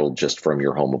cultural just from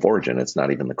your home of origin. It's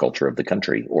not even the culture of the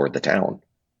country or the town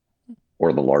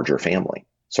or the larger family.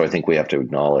 So I think we have to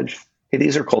acknowledge, hey,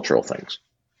 these are cultural things.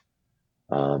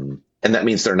 And that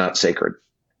means they're not sacred.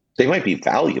 They might be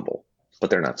valuable, but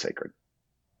they're not sacred.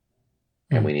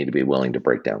 And we need to be willing to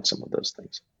break down some of those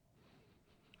things.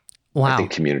 Wow. I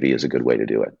think community is a good way to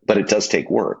do it, but it does take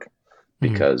work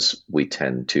because we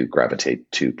tend to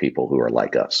gravitate to people who are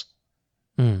like us.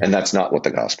 And that's not what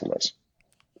the gospel is.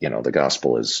 The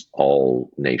gospel is all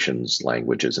nations,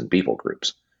 languages, and people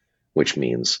groups, which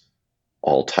means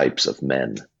all types of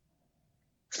men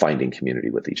finding community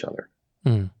with each other.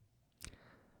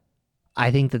 I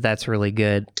think that that's really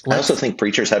good. I also think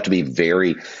preachers have to be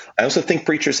very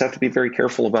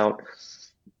careful about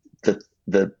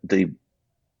the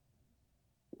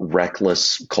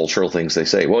reckless cultural things they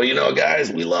say. Well,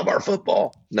 guys, we love our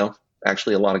football. No,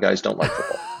 actually, a lot of guys don't like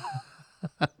football.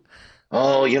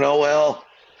 Well,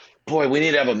 boy, we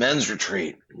need to have a men's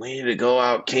retreat. We need to go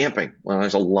out camping. Well,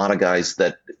 there's a lot of guys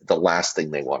that the last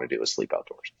thing they want to do is sleep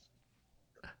outdoors.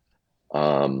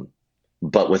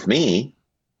 But with me,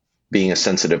 being a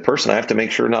sensitive person, I have to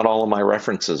make sure not all of my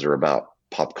references are about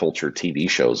pop culture TV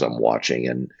shows I'm watching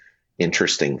and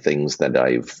interesting things that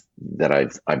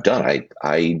I've done.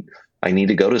 I need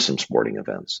to go to some sporting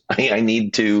events. I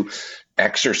need to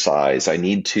exercise. I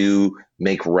need to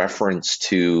make reference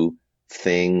to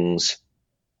things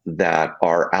that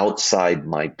are outside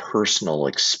my personal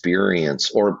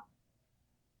experience or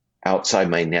outside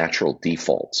my natural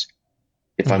defaults.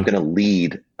 If I'm going to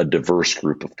lead a diverse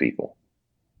group of people.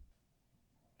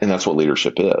 And that's what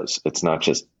leadership is. It's not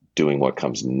just doing what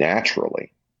comes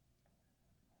naturally.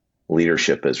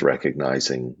 Leadership is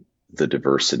recognizing the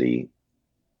diversity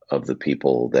of the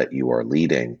people that you are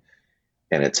leading,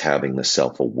 and it's having the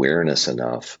self-awareness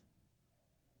enough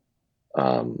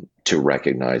to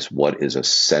recognize what is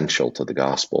essential to the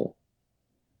gospel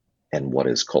and what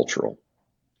is cultural,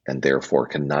 and therefore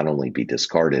can not only be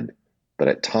discarded, but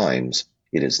at times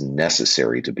it is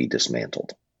necessary to be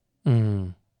dismantled.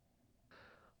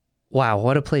 Wow,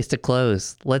 what a place to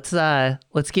close. Let's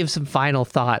give some final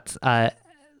thoughts.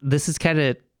 This is kind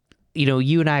of,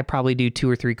 you and I probably do 2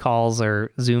 or 3 calls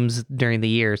or Zooms during the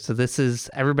year. So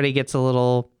everybody gets a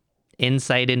little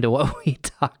insight into what we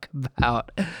talk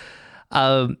about.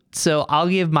 So I'll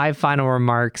give my final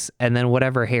remarks, and then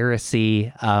whatever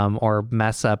heresy or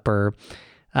mess up or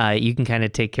you can kind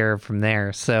of take care of from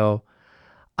there. So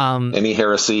any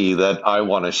heresy that I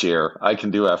want to share, I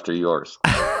can do after yours.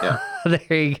 Yeah.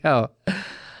 There you go.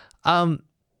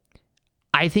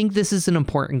 I think this is an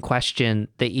important question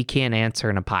that you can't answer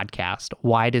in a podcast.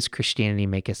 Why does Christianity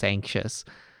make us anxious?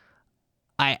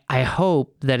 I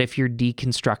hope that if you're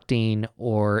deconstructing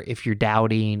or if you're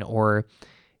doubting or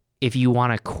if you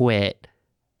want to quit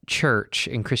church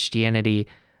and Christianity,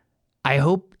 I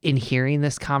hope in hearing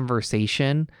this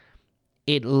conversation,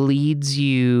 it leads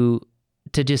you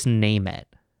to just name it,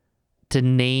 to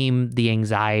name the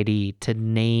anxiety, to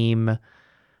name,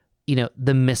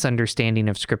 the misunderstanding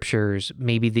of scriptures,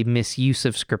 maybe the misuse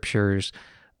of scriptures.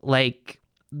 Like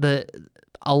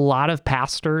a lot of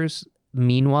pastors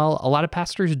mean well, a lot of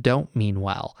pastors don't mean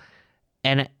well.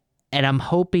 And I'm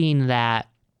hoping that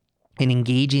in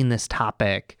engaging this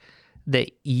topic,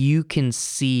 that you can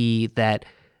see that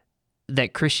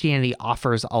Christianity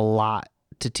offers a lot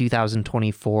to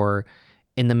 2024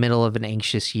 in the middle of an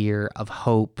anxious year of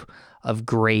hope, of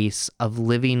grace, of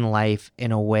living life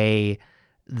in a way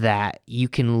that you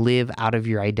can live out of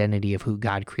your identity of who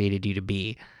God created you to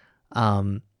be.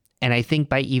 And I think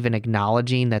by even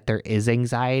acknowledging that there is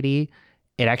anxiety,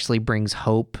 it actually brings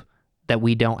hope that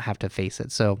we don't have to face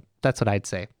it. So that's what I'd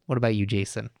say. What about you,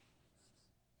 Jason?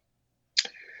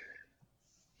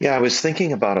 Yeah, I was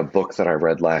thinking about a book that I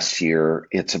read last year.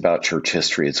 It's about church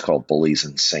history. It's called Bullies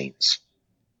and Saints.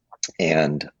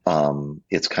 And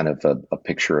it's kind of a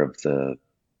picture of the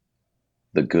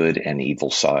the good and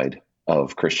evil side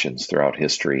of Christians throughout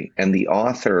history. And the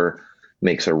author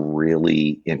makes a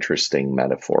really interesting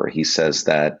metaphor. He says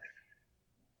that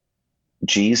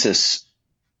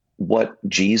what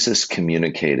Jesus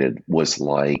communicated was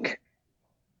like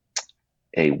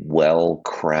a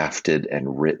well-crafted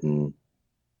and written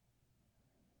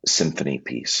symphony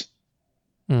piece.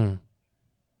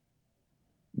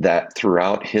 That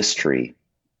throughout history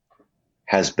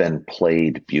has been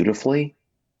played beautifully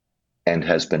and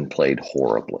has been played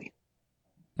horribly.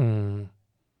 And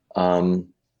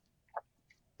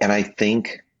I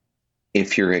think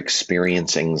if you're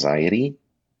experiencing anxiety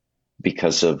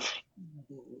because of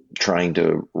trying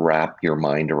to wrap your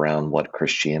mind around what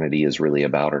Christianity is really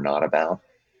about or not about,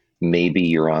 maybe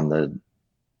you're on the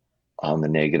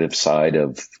negative side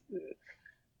of,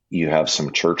 you have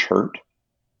some church hurt.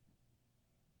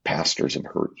 Pastors have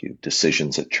hurt you.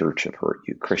 Decisions at church have hurt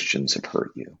you. Christians have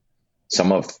hurt you.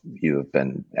 Some of you have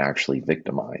been actually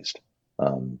victimized.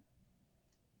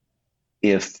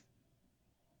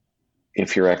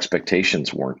 If your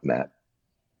expectations weren't met,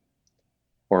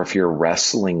 or if you're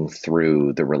wrestling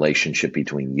through the relationship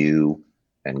between you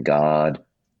and God,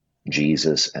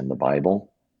 Jesus, and the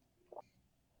Bible,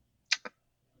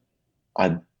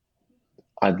 I'd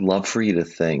love for you to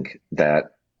think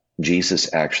that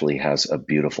Jesus actually has a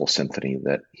beautiful symphony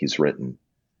that he's written,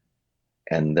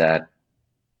 and that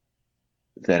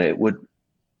it would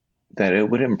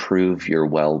improve your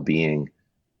well-being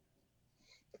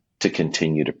to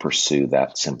continue to pursue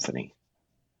that symphony.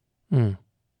 Even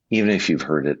if you've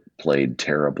heard it played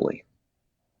terribly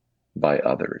by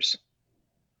others.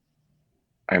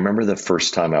 I remember the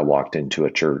first time I walked into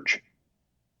a church,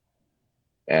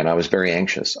 and I was very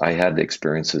anxious. I had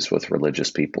experiences with religious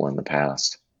people in the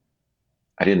past.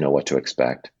 I didn't know what to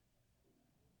expect.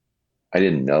 I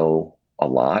didn't know a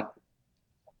lot,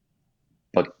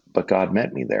 but God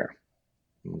met me there.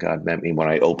 God met me when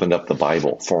I opened up the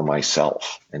Bible for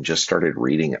myself and just started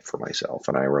reading it for myself.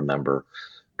 And I remember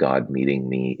God meeting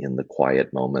me in the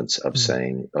quiet moments of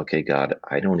saying, okay, God,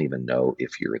 I don't even know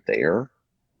if you're there,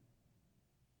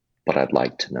 but I'd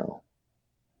like to know.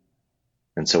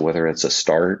 And so whether it's a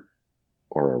start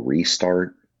or a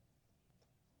restart,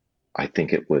 I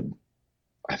think it would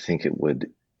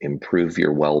improve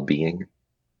your well-being,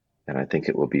 and I think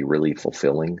it would be really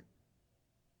fulfilling.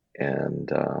 And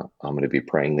I'm going to be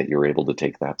praying that you're able to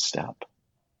take that step.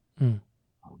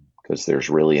 Because there's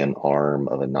really an arm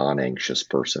of a non-anxious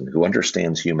person who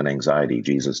understands human anxiety,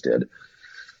 Jesus did,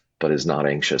 but is not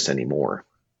anxious anymore.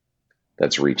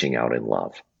 That's reaching out in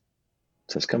love.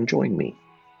 It says, come join me.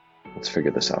 Let's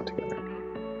figure this out together.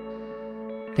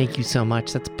 Thank you so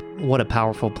much. What a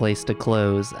powerful place to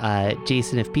close.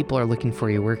 Jason, if people are looking for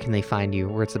you, where can they find you?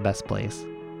 Where's the best place?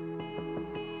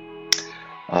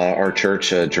 Our church,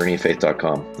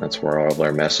 journeyoffaith.com. That's where all of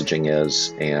our messaging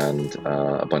is, and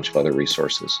a bunch of other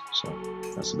resources. So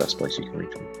that's the best place you can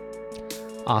reach them.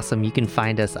 Awesome. You can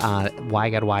find us on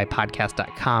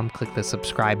whygodwhypodcast.com. Click the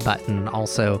subscribe button.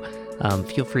 Also,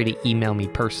 feel free to email me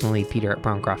personally,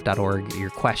 peter@browncroft.org,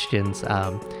 your questions.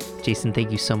 Jason,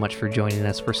 thank you so much for joining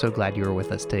us. We're so glad you were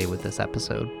with us today with this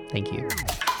episode. Thank you.